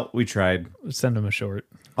 Well, we tried. Send him a short.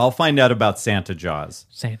 I'll find out about Santa Jaws.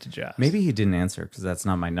 Santa Jaws. Maybe he didn't answer because that's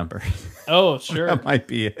not my number. Oh, sure. That might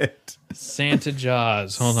be it. Santa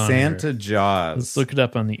Jaws. Hold on. Santa here. Jaws. Let's look it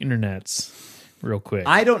up on the internets real quick.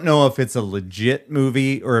 I don't know if it's a legit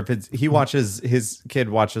movie or if it's his kid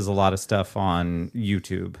watches a lot of stuff on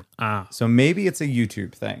YouTube. So maybe it's a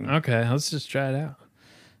YouTube thing. Okay, let's just try it out.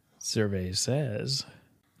 Survey says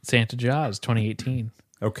Santa Jaws 2018.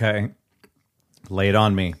 Okay. Lay it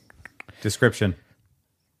on me. Description.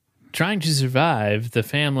 Trying to survive the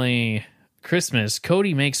family Christmas,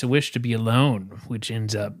 Cody makes a wish to be alone, which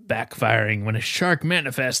ends up backfiring when a shark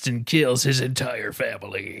manifests and kills his entire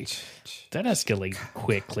family. That escalates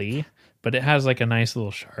quickly, but it has like a nice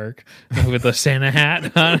little shark with a Santa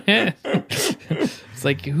hat on it. It's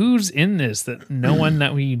like, who's in this that no one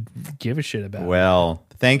that we give a shit about? Well,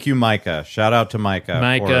 thank you, Micah. Shout out to Micah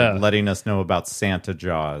Micah. for letting us know about Santa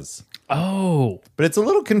Jaws. Oh, But it's a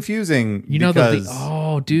little confusing you know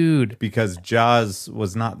because, dude. because Jaws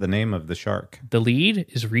was not the name of the shark. The lead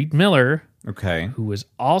is Reed Miller, Okay. who was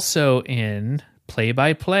also in Play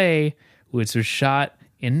by Play, which was shot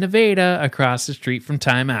in Nevada across the street from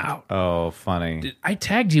Time Out. Oh, funny. I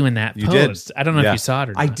tagged you in that You post. did. I don't know Yeah. if you saw it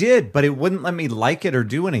or not. I did, but it wouldn't let me like it or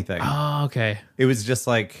do anything. Oh, okay. It was just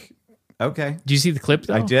like, okay. Did you see the clip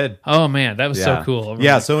though? I did. Oh man, that was Yeah. so cool.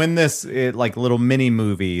 Yeah, so in this like little mini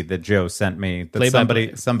movie that Joe sent me that Play by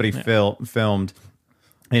play. somebody filmed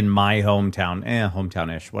in my hometown,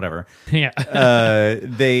 hometown-ish, whatever. Yeah.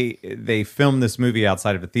 They filmed this movie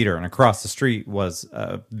outside of a theater, and across the street was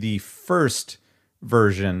the first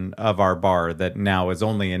version of our bar that now is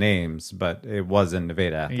only in Ames, but it was in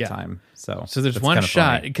Nevada at the time. So there's that's one kinda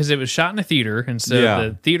shot funny. because it was shot in a theater, and so Yeah.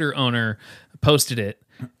 the theater owner posted it.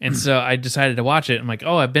 And so I decided to watch it. I'm like,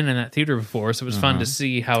 oh, I've been in that theater before, so it was fun to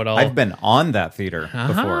see how it all. I've been on that theater Ah.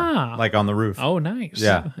 before, like on the roof. Oh, nice.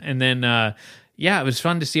 Yeah. And then, it was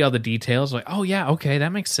fun to see all the details. Like, oh, yeah, okay,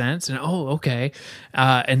 that makes sense. And, oh, okay.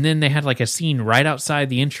 And then they had like a scene right outside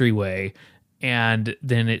the entryway. And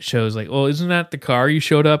then it shows like, oh, isn't that the car you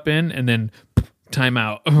showed up in? And then time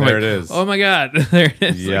out. There it is. Oh, my God. There it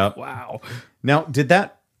is. Yep. Like, wow. Now,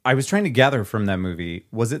 I was trying to gather from that movie,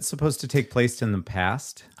 was it supposed to take place in the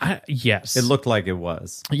past? Yes. It looked like it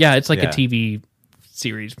was. Yeah, it's like Yeah. a TV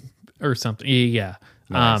series or something. Yeah.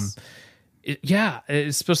 Nice.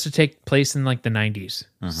 It's supposed to take place in like the 90s.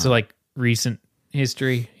 So like recent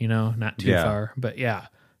history, not too Yeah. far. But yeah,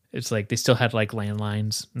 it's like they still had like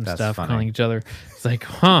landlines and That's stuff funny. calling each other. It's like,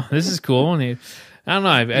 this is cool. And I don't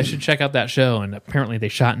know, I should check out that show. And apparently they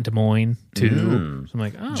shot in Des Moines too. So I'm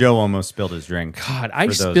like, oh. Joe almost spilled his drink. God, I for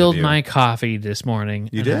those of spilled you. my coffee this morning.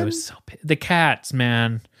 You and did? I was so the cats,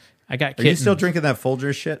 man. I got Are kittens. you still drinking that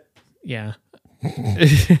Folgers shit? Yeah.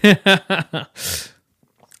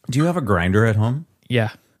 Do you have a grinder at home? Yeah.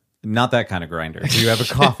 Not that kind of grinder. Do you have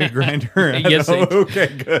a coffee grinder? Yes, I do. Okay,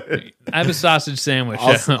 good. I have a sausage sandwich.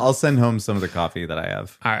 I'll send home some of the coffee that I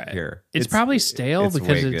have All right. here. It's probably stale it's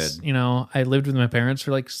because way it's, good. I lived with my parents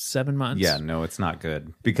for like 7 months. Yeah, no, it's not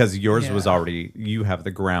good because yours was Yeah. already. You have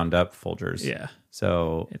the ground up Folgers. Yeah.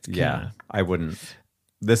 So It's yeah, kinda- I wouldn't.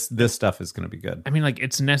 This stuff is going to be good. I mean, like,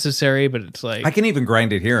 it's necessary, but it's like. I can even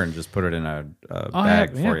grind it here and just put it in a I bag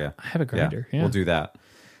have- for yeah, you. I have a grinder, yeah. We'll do that.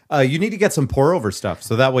 You need to get some pour over stuff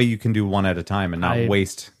so that way you can do one at a time and not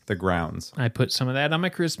waste the grounds. I put some of that on my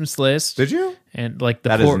Christmas list. Did you? And like the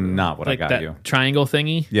That is not what I like got that you. triangle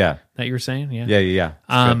thingy Yeah. that you were saying. Yeah. Yeah.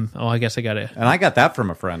 It's good. Oh, I guess I got it. And I got that from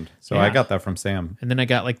a friend. So I Yeah. got that from Sam. And then I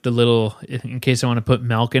got like the little, in case I want to put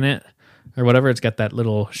milk in it or whatever, it's got that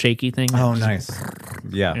little shaky thing. that Oh, just- nice.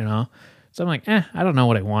 Yeah. So I'm like, I don't know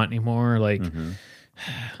what I want anymore. Like,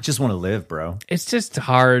 Just want to live, bro. it's just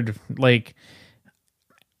hard. Like,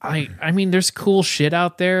 I mean, there's cool shit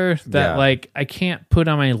out there that Yeah. like I can't put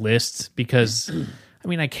on my list because, I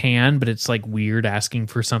mean, I can, but it's like weird asking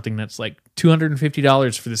for something that's like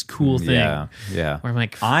 $250 for this cool thing. Yeah. Yeah. Where I'm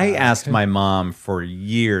like, I fuck. asked my mom for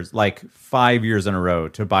years, like 5 years in a row,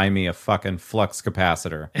 to buy me a fucking flux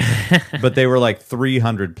capacitor, but they were like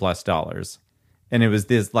 $300+, and it was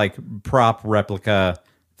this like prop replica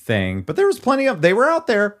thing. But there was plenty of. They were out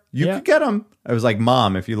there. You Yeah. could get them. I was like,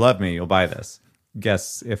 Mom, if you love me, you'll buy this.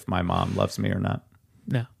 Guess if my mom loves me or not.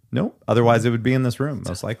 No. Nope. Otherwise, it would be in this room,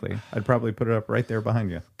 most likely. I'd probably put it up right there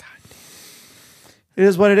behind you. It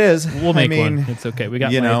is what it is. We'll make one. It's okay. We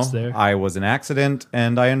got lights there. I was an accident,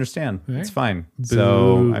 and I understand. Right. It's fine. Boo.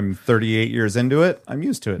 So I'm 38 years into it. I'm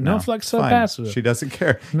used to it No now. flux It's fine. capacitor. She doesn't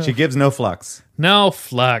care. She gives no flux. No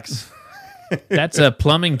flux. That's a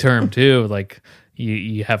plumbing term too. Like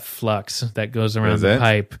you have flux that goes around Is the it?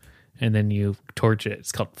 pipe, and then you torch it.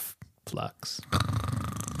 It's called flux.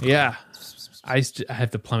 Yeah, I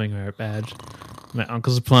have the plumbing badge. My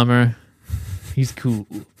uncle's a plumber. He's cool.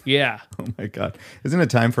 Yeah. Oh my God. Isn't it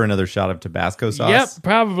time for another shot of Tabasco sauce? Yep,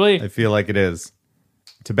 probably. I feel like it is.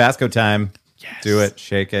 Tabasco time. Yes. Do it.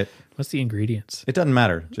 Shake it. What's the ingredients? It doesn't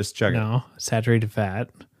matter. Just chug it. No, saturated fat,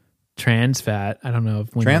 trans fat. I don't know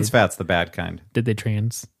if when Trans fat's the bad kind. did they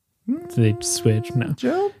trans? Did they switch? No.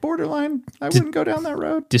 Joe, borderline. I wouldn't go down that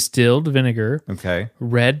road. Distilled vinegar, Okay.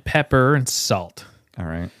 red pepper, and salt. All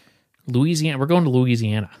right. Louisiana. We're going to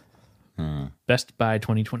Louisiana. Best by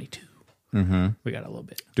 2022. Mm-hmm. We got a little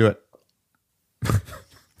bit. Do it.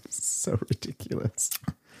 So ridiculous.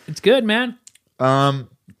 It's good, man. I'm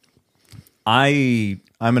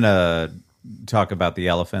gonna talk about the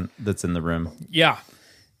elephant that's in the room. Yeah.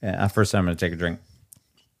 First, I'm gonna take a drink.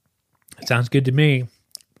 Sounds good to me.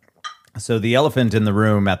 So the elephant in the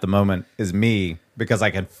room at the moment is me because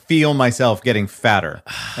I can feel myself getting fatter,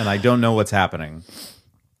 and I don't know what's happening.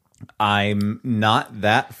 I'm not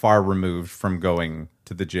that far removed from going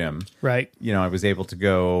to the gym. Right. You know, I was able to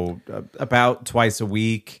go about twice a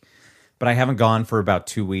week, but I haven't gone for about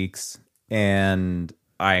 2 weeks. And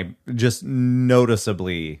I just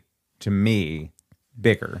noticeably, to me,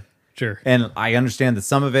 bigger. Sure. And I understand that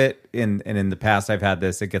some of it, in the past I've had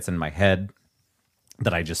this, it gets in my head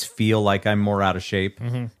that I just feel like I'm more out of shape.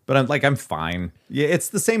 Mm-hmm. But I'm fine. Yeah, it's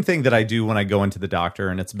the same thing that I do when I go into the doctor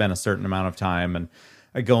and it's been a certain amount of time and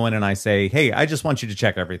I go in and I say, hey, I just want you to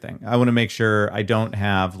check everything. I want to make sure I don't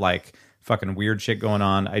have like fucking weird shit going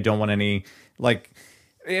on. I don't want any like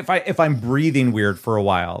if I'm breathing weird for a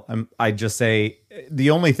while, I just say the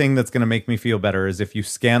only thing that's going to make me feel better is if you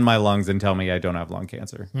scan my lungs and tell me I don't have lung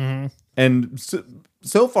cancer. Mm-hmm. And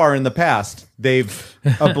so far in the past, they've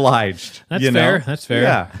obliged. That's you know? fair. That's fair.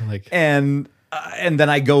 Yeah. Like, And then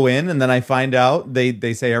I go in and then I find out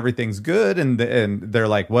they say everything's good and they're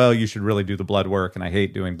like, well, you should really do the blood work. And I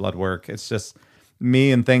hate doing blood work. It's just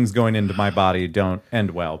me and things going into my body don't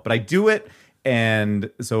end well. But I do it.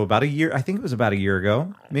 And so about a year, I think it was about a year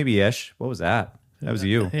ago, maybe ish. What was that? That was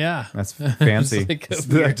you. yeah. That's fancy. Like It's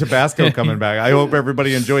the Tabasco coming back. I hope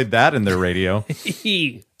everybody enjoyed that in their radio.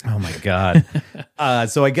 Oh my God.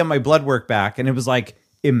 So I get my blood work back and it was like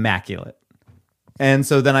immaculate. And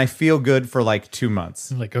so then I feel good for like 2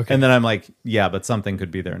 months. Like, okay. And then I'm like, yeah, but something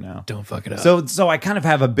could be there now. Don't fuck it up. So I kind of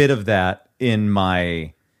have a bit of that in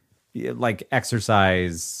my like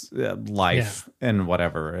exercise life and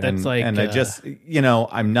whatever. That's and I just, you know,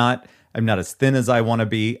 I'm not as thin as I want to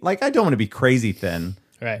be. Like I don't want to be crazy thin.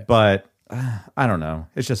 Right. But I don't know.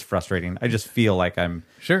 It's just frustrating. I just feel like I'm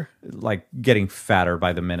sure like getting fatter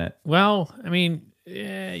by the minute. Well, I mean,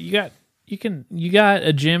 you got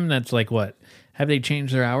a gym that's like what? Have they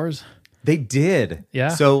changed their hours? They did. Yeah.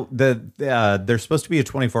 So they're supposed to be a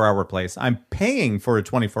 24-hour place. I'm paying for a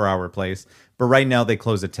 24-hour place, but right now they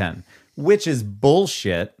close at 10, which is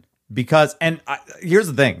bullshit because here's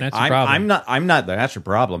the thing. That's your problem. I'm not that's your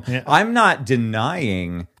problem. Yeah. I'm not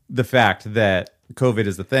denying the fact that COVID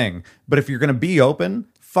is the thing, but if you're going to be open,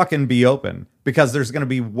 fucking be open because there's going to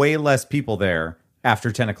be way less people there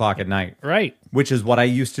after 10 o'clock at night. Right. Which is what I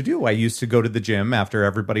used to do. I used to go to the gym after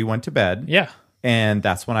everybody went to bed. Yeah. And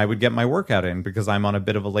that's when I would get my workout in because I'm on a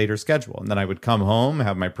bit of a later schedule. And then I would come home,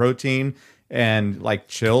 have my protein, and like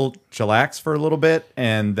chillax for a little bit,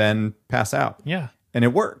 and then pass out. Yeah. And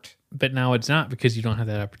it worked. But now it's not because you don't have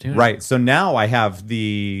that opportunity. Right. So now I have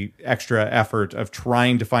the extra effort of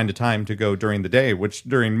trying to find a time to go during the day, which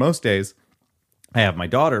during most days I have my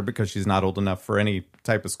daughter because she's not old enough for any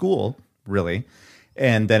type of school, really.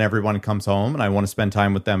 And then everyone comes home and I want to spend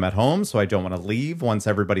time with them at home. So I don't want to leave once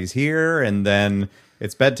everybody's here. And then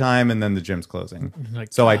it's bedtime and then the gym's closing.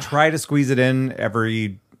 Like, so I try to squeeze it in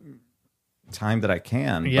every time that I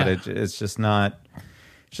can, Yeah. but it's just not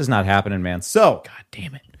happening, man. So God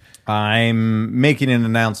damn it. I'm making an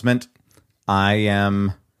announcement. I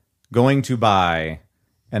am going to buy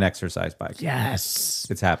an exercise bike. Yes.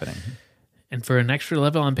 It's happening. And for an extra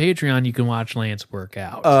level on Patreon, you can watch Lance work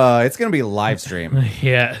out. It's going to be a live stream.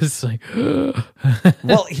 Yeah, it's like,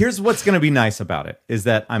 Well, here's what's going to be nice about it is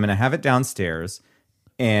that I'm going to have it downstairs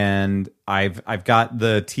and I've got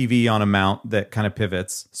the TV on a mount that kind of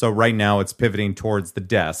pivots. So right now it's pivoting towards the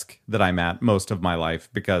desk that I'm at most of my life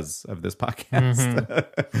because of this podcast.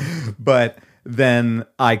 Mm-hmm. But then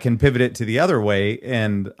I can pivot it to the other way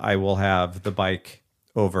and I will have the bike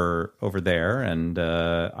over there, and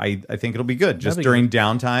I think it'll be good. Just during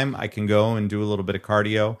downtime, I can go and do a little bit of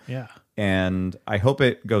cardio. Yeah. And I hope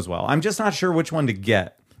it goes well. I'm just not sure which one to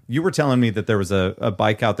get. You were telling me that there was a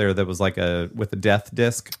bike out there that was like with a death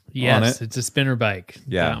disc on yes, it. it's a spinner bike.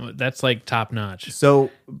 Yeah. That's like top notch.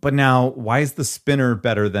 So, but now, why is the spinner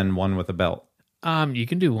better than one with a belt? You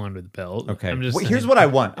can do one with a belt. Okay. I'm just Here's saying. what I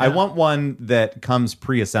want. I want one that comes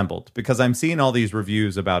pre-assembled because I'm seeing all these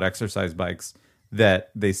reviews about exercise bikes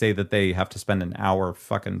that they say that they have to spend an hour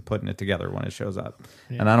fucking putting it together when it shows up.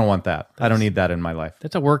 And I don't want that. I don't need that in my life.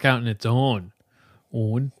 That's a workout in its own.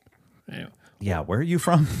 Own. Yeah, where are you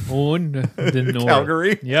from? Own. The north.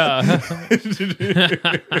 Calgary? Yeah.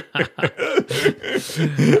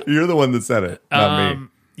 You're the one that said it, not me.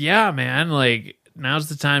 Yeah, man. Like, now's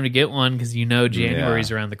the time to get one because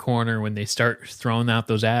January's around the corner when they start throwing out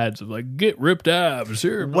those ads of like, get ripped abs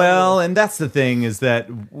here. Well, and that's the thing is that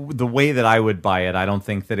the way that I would buy it, I don't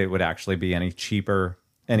think that it would actually be any cheaper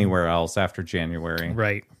anywhere else after January.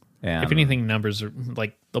 Right. And if anything, numbers are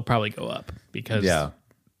like, they'll probably go up because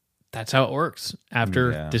that's how it works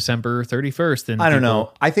after December 31st. And I don't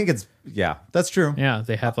know. I think it's, that's true. Yeah,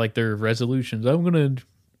 they have like their resolutions. I'm going to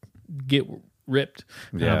get ripped.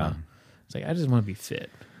 Yeah. It's like, I just want to be fit.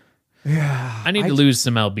 Yeah. I need to lose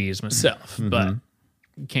some lbs myself, but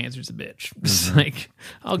cancer's a bitch. It's like,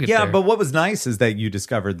 I'll get there. Yeah, but what was nice is that you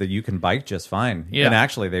discovered that you can bike just fine. Yeah. And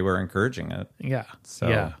actually, they were encouraging it. Yeah.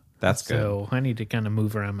 So that's good. So I need to kind of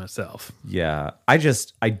move around myself. Yeah. I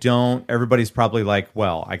don't, everybody's probably like,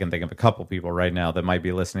 well, I can think of a couple people right now that might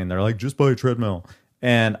be listening. They're like, just buy a treadmill.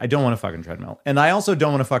 And I don't want a fucking treadmill. And I also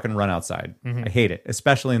don't want to fucking run outside. I hate it,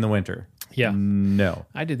 especially in the winter. Yeah. No.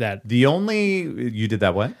 I did that. You did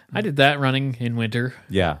that what? I did that running in winter.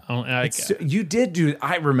 Yeah. You did do,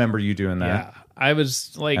 I remember you doing that. Yeah. I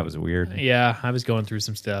was like, that was weird. Yeah. I was going through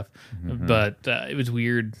some stuff, but it was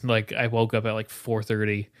weird. Like I woke up at like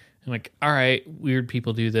 4:30. I'm like, all right, weird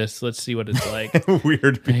people do this. Let's see what it's like.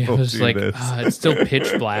 Weird people do like, this. It's still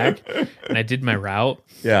pitch black. And I did my route.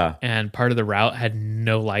 Yeah. And part of the route had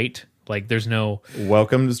no light. Like there's no.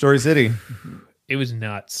 Welcome to Story City. It was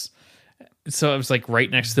nuts. So I was like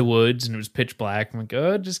right next to the woods and it was pitch black. I'm like,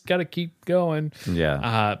 oh, just got to keep going.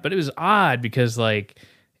 Yeah. But it was odd because like,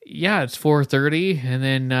 it's 4:30. And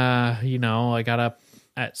then, I got up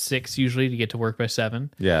at 6 usually to get to work by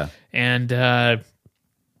 7. Yeah. And,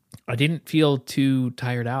 I didn't feel too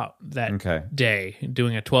tired out that day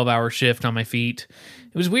doing a 12-hour shift on my feet.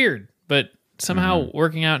 It was weird, but somehow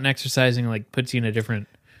working out and exercising like puts you in a different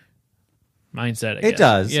mindset. I guess. It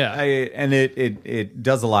does. Yeah. And it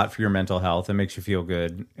does a lot for your mental health. It makes you feel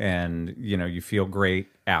good and, you feel great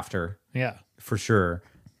after. Yeah. For sure.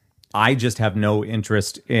 I just have no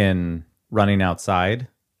interest in running outside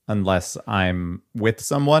unless I'm with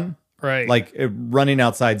someone. Right. Like running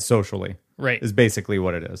outside socially. Right. Is basically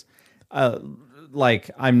what it is. Like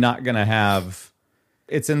I'm not going to have,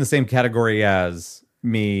 it's in the same category as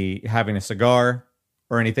me having a cigar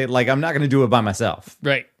or anything. Like I'm not going to do it by myself.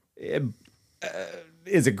 Right.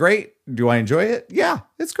 Is it great? Do I enjoy it? Yeah,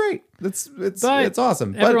 it's great. It's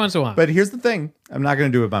awesome. Every once in a while. But here's the thing. I'm not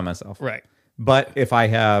going to do it by myself. Right. But if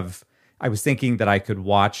I was thinking that I could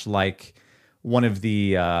watch like one of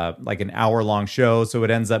the like an hour-long show, so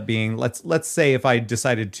it ends up being let's say if I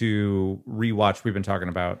decided to rewatch, we've been talking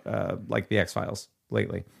about like the X-Files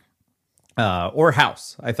lately, or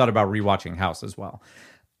House. I thought about rewatching House as well.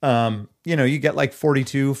 You get like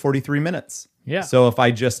 42, 43 minutes. Yeah. So if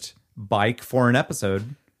I just bike for an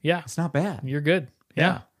episode, it's not bad. You're good.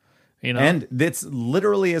 Yeah. And it's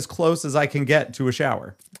literally as close as I can get to a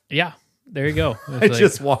shower. Yeah. There you go. I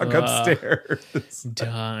just walk upstairs.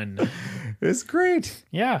 Done. It's great.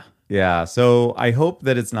 Yeah. Yeah. So I hope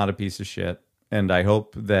that it's not a piece of shit. And I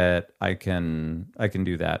hope that I can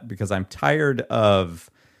do that because I'm tired of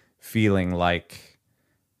feeling like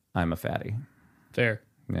I'm a fatty. Fair.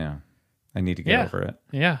 Yeah. I need to get over it.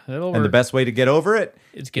 Yeah. That'll and the best way to get over it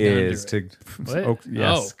is to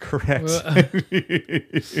correct.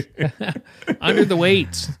 Under the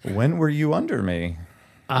weight. When were you under me?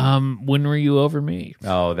 When were you over me?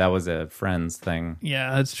 Oh, that was a Friends thing.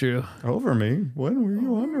 Yeah, that's true. Over me? When were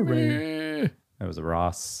you under me? That was a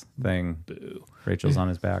Ross thing. Boo. Rachel's on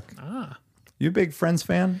his back. You a big Friends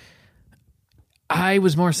fan? I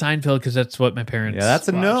was more Seinfeld because that's what my parents. Yeah, that's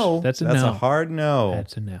a watched. no. That's a hard no.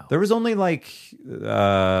 That's a no. There was only like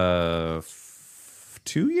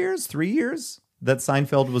 2 years, 3 years that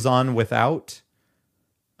Seinfeld was on without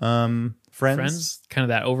Friends, kind of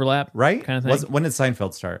that overlap, right? Kind of thing. When did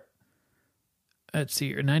Seinfeld start? Let's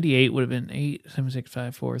see. 98 would have been 8, 7, 6,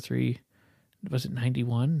 5, 4, 3. Was it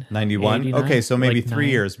 91? 91. Okay, so maybe like 3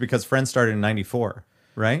 9. years because Friends started in 94,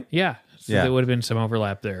 right? Yeah. So there would have been some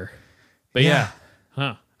overlap there. But yeah.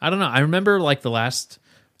 Huh. I don't know. I remember like the last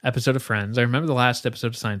episode of Friends. I remember the last episode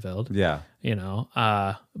of Seinfeld. Yeah.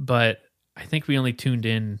 But I think we only tuned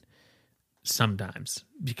in sometimes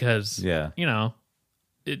because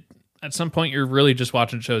at some point you're really just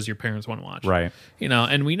watching shows your parents want to watch. Right. You know,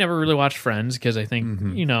 and we never really watched Friends because I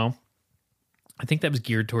think, you know, I think that was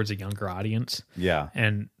geared towards a younger audience. Yeah.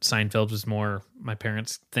 And Seinfeld was more my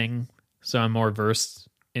parents' thing. So I'm more versed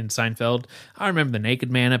in Seinfeld. I remember the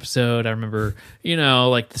Naked Man episode. I remember, you know,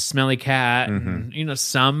 like the Smelly Cat and, you know,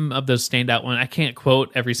 some of those standout ones. I can't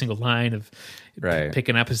quote every single line of pick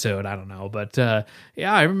an episode. I don't know. But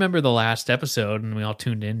yeah, I remember the last episode and we all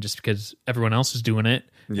tuned in just because everyone else was doing it.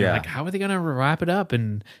 Yeah. Like, how are they going to wrap it up?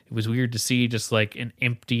 And it was weird to see just like an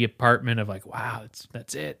empty apartment of like, wow,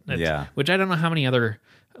 that's it. Yeah. Which I don't know how many other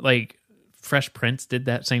like Fresh Prince did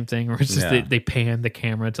that same thing, where it's just they panned the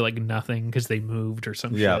camera to like nothing because they moved or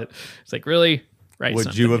some shit. It's like, really? Right?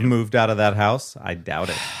 Would you have moved out of that house? I doubt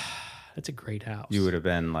it. That's a great house. You would have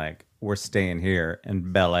been like, we're staying here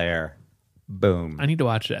in Bel Air. Boom. I need to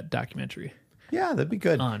watch that documentary. Yeah, that'd be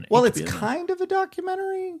good. On Well, HBO. it's kind of a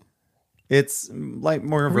documentary. It's like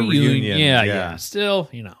more of a reunion. Yeah. Still,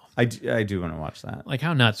 you know. I do want to watch that. Like,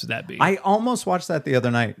 how nuts would that be? I almost watched that the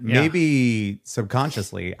other night. Yeah. Maybe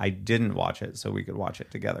subconsciously, I didn't watch it so we could watch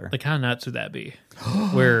it together. Like, how nuts would that be?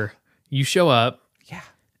 Where you show up,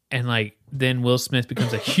 and like then Will Smith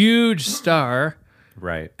becomes a huge star,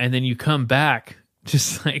 right? And then you come back,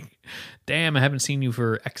 just like, damn, I haven't seen you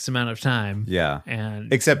for X amount of time. Yeah,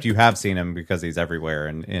 and except you have seen him because he's everywhere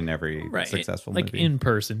and in every successful like movie. in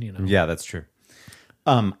person, you know. Yeah, that's true.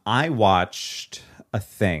 I watched a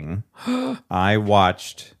thing. I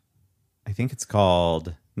think it's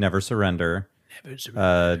called Never Surrender.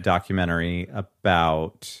 A documentary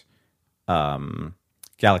about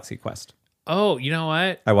Galaxy Quest. Oh, you know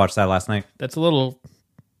what? I watched that last night. That's a little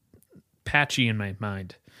patchy in my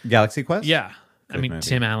mind. Galaxy Quest? Yeah. Good I mean, movie.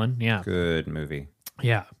 Tim Allen. Yeah. Good movie.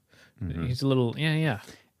 Yeah. He's a little, yeah.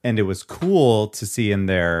 And it was cool to see in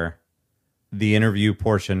there the interview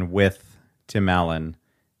portion with Tim Allen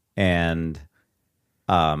and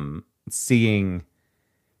seeing,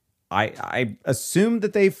 I assumed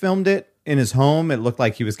that they filmed it in his home. It looked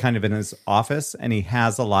like he was kind of in his office, and he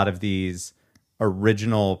has a lot of these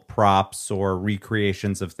original props or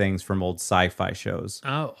recreations of things from old sci-fi shows.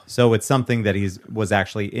 Oh. So it's something that was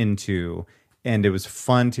actually into, and it was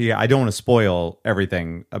fun to hear. I don't want to spoil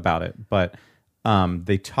everything about it, but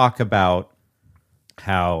they talk about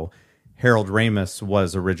how Harold Ramis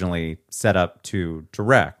was originally set up to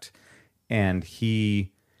direct, and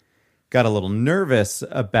he got a little nervous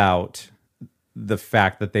about the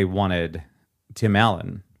fact that they wanted Tim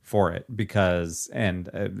Allen for it because, and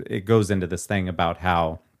it goes into this thing about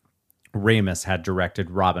how Ramis had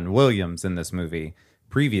directed Robin Williams in this movie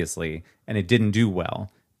previously, and it didn't do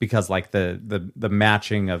well because like the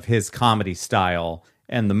matching of his comedy style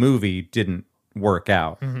and the movie didn't work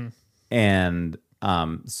out. And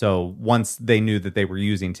so once they knew that they were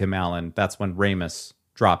using Tim Allen, that's when Ramis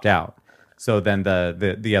dropped out. So then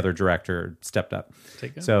the other director stepped up.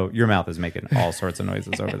 So your mouth is making all sorts of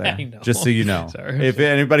noises over there. I know. Just so you know. Sorry. If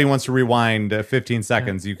anybody wants to rewind 15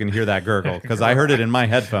 seconds, you can hear that gurgle because I heard it in my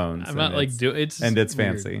headphones. I'm not like it's and it's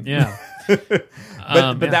weird. fancy. Yeah.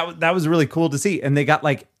 But that was really cool to see, and they got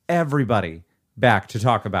like everybody back to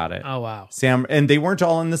talk about it. Oh wow. Sam, and they weren't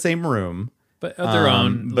all in the same room. But of their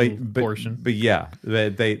own little portion. But yeah,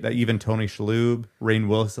 they even Tony Shalhoub, Rainn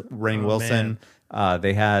Wilson.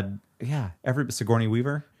 They had Sigourney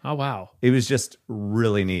Weaver. Oh wow. It was just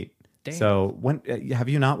really neat. Damn. So when have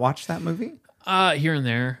you not watched that movie? Here and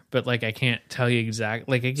there, but like I can't tell you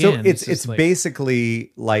exactly. Like again, So it's just like,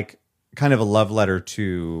 basically like kind of a love letter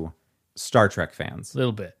to Star Trek fans, a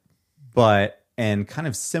little bit, and kind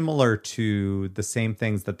of similar to the same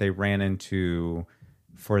things that they ran into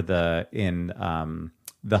for the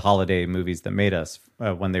holiday movies that made us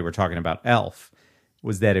when they were talking about Elf.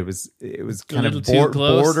 Was that it was kind of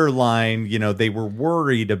borderline, you know, they were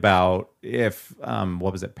worried about if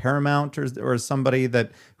what was it, Paramount or somebody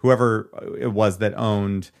that whoever it was that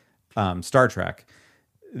owned Star Trek,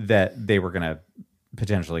 that they were going to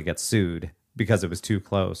potentially get sued because it was too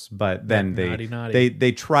close. But then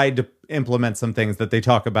they tried to implement some things that they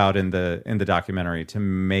talk about in the documentary to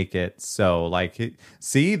make it so like,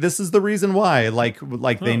 see, this is the reason why, like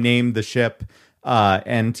they named the ship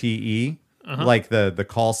NTE. Like the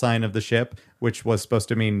call sign of the ship, which was supposed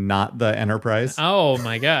to mean not the Enterprise. Oh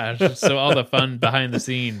my gosh! So all the fun behind the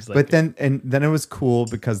scenes. Like, but then it was cool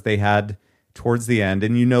because they had towards the end,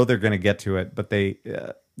 and you know they're going to get to it, but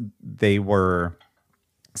they were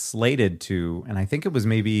slated to, and I think it was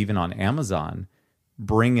maybe even on Amazon,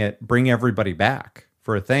 bring everybody back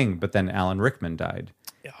for a thing. But then Alan Rickman died,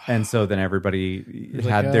 and so then everybody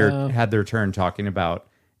had their turn talking about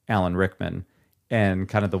Alan Rickman. And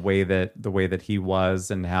kind of the way that he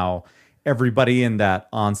was, and how, everybody in that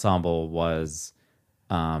ensemble was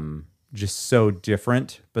just so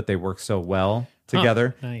different, but they work so well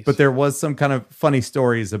together. Nice. But there was some kind of funny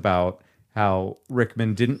stories about how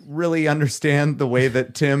Rickman didn't really understand the way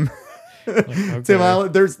that Tim Tim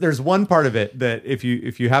Allen. There's one part of it that if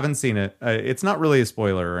you haven't seen it, it's not really a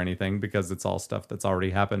spoiler or anything because it's all stuff that's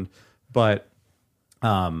already happened. But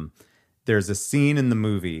there's a scene in the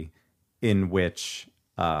movie in which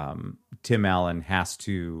Tim Allen has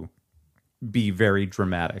to be very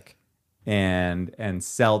dramatic and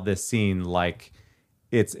sell this scene like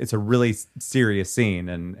it's a really serious scene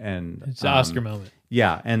and It's an Oscar moment.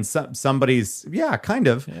 Yeah, and somebody's kind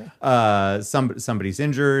of. Yeah. Somebody's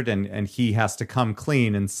injured, and he has to come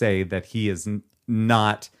clean and say that he is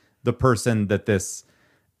not the person that this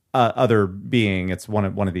other being, it's one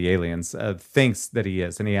of the aliens, thinks that he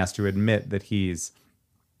is, and he has to admit that he's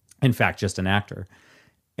in fact just an actor,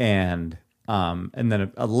 and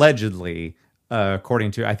then allegedly,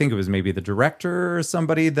 according to, I think it was maybe the director or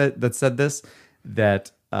somebody that said this,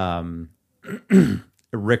 that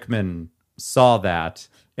Rickman saw that,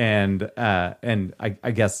 and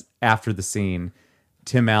I guess after the scene,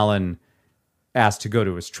 Tim Allen asked to go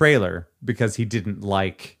to his trailer because he didn't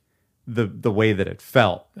like the way that it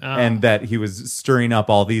felt, and that he was stirring up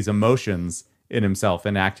all these emotions in himself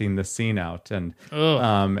and acting the scene out, and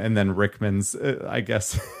then Rickman's I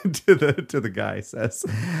guess to the guy says,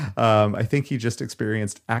 I think he just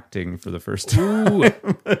experienced acting for the first time.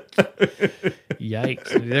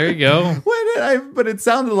 Yikes! There you go. But it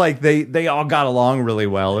sounded like they all got along really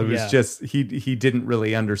well. It was just he didn't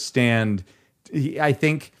really understand. I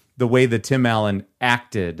think the way that Tim Allen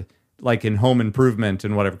acted, like in Home Improvement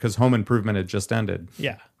and whatever, because Home Improvement had just ended.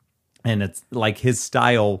 Yeah, and it's like his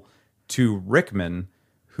style to Rickman,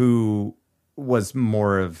 who was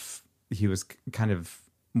he was kind of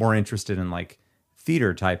more interested in like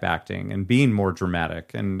theater type acting and being more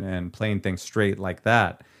dramatic and playing things straight like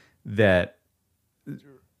that. That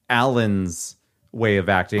Allen's way of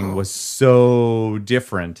acting was so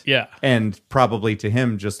different. Yeah. And probably to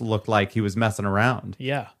him just looked like he was messing around.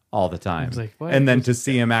 Yeah. All the time. Like, what? And then to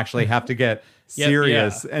see him actually have to get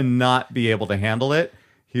serious and not be able to handle it,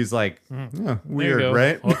 he's like, weird,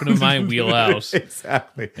 right? Welcome to my wheelhouse.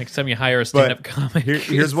 Exactly. Next time you hire a stand-up comic.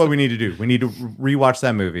 Here's what we need to do. We need to rewatch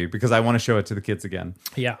that movie because I want to show it to the kids again.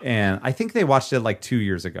 Yeah. And I think they watched it like 2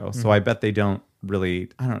 years ago. So I bet they don't really,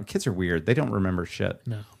 I don't know, kids are weird. They don't remember shit.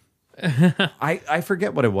 No. I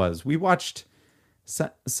forget what it was. We watched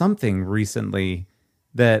something recently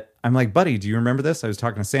that I'm like, buddy, do you remember this? I was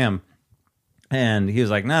talking to Sam, and he was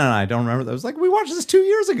like, no, I don't remember that. I was like, we watched this 2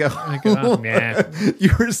 years ago. Nah. You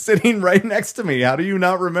were sitting right next to me. How do you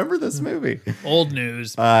not remember this movie? Old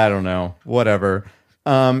news. I don't know. Whatever.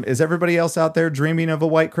 Is everybody else out there dreaming of a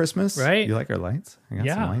white Christmas? Right. You like our lights? I got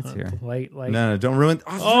some lights here. Light. No, don't ruin.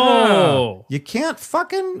 Oh. You can't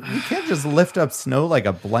just lift up snow like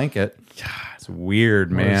a blanket. It's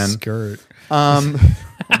weird, man. Skirt.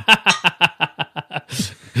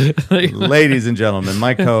 Ladies and gentlemen,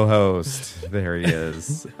 my co-host, there he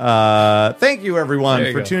is. Thank you,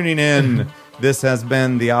 everyone, for tuning in. This has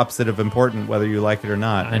been the opposite of important, whether you like it or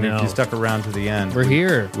not. I know. If you stuck around to the end, We're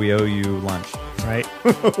here. We owe you lunch. Right.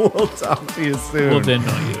 We'll talk to you soon. We'll depend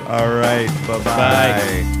on you. All right. Bye-bye.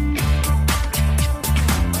 Bye.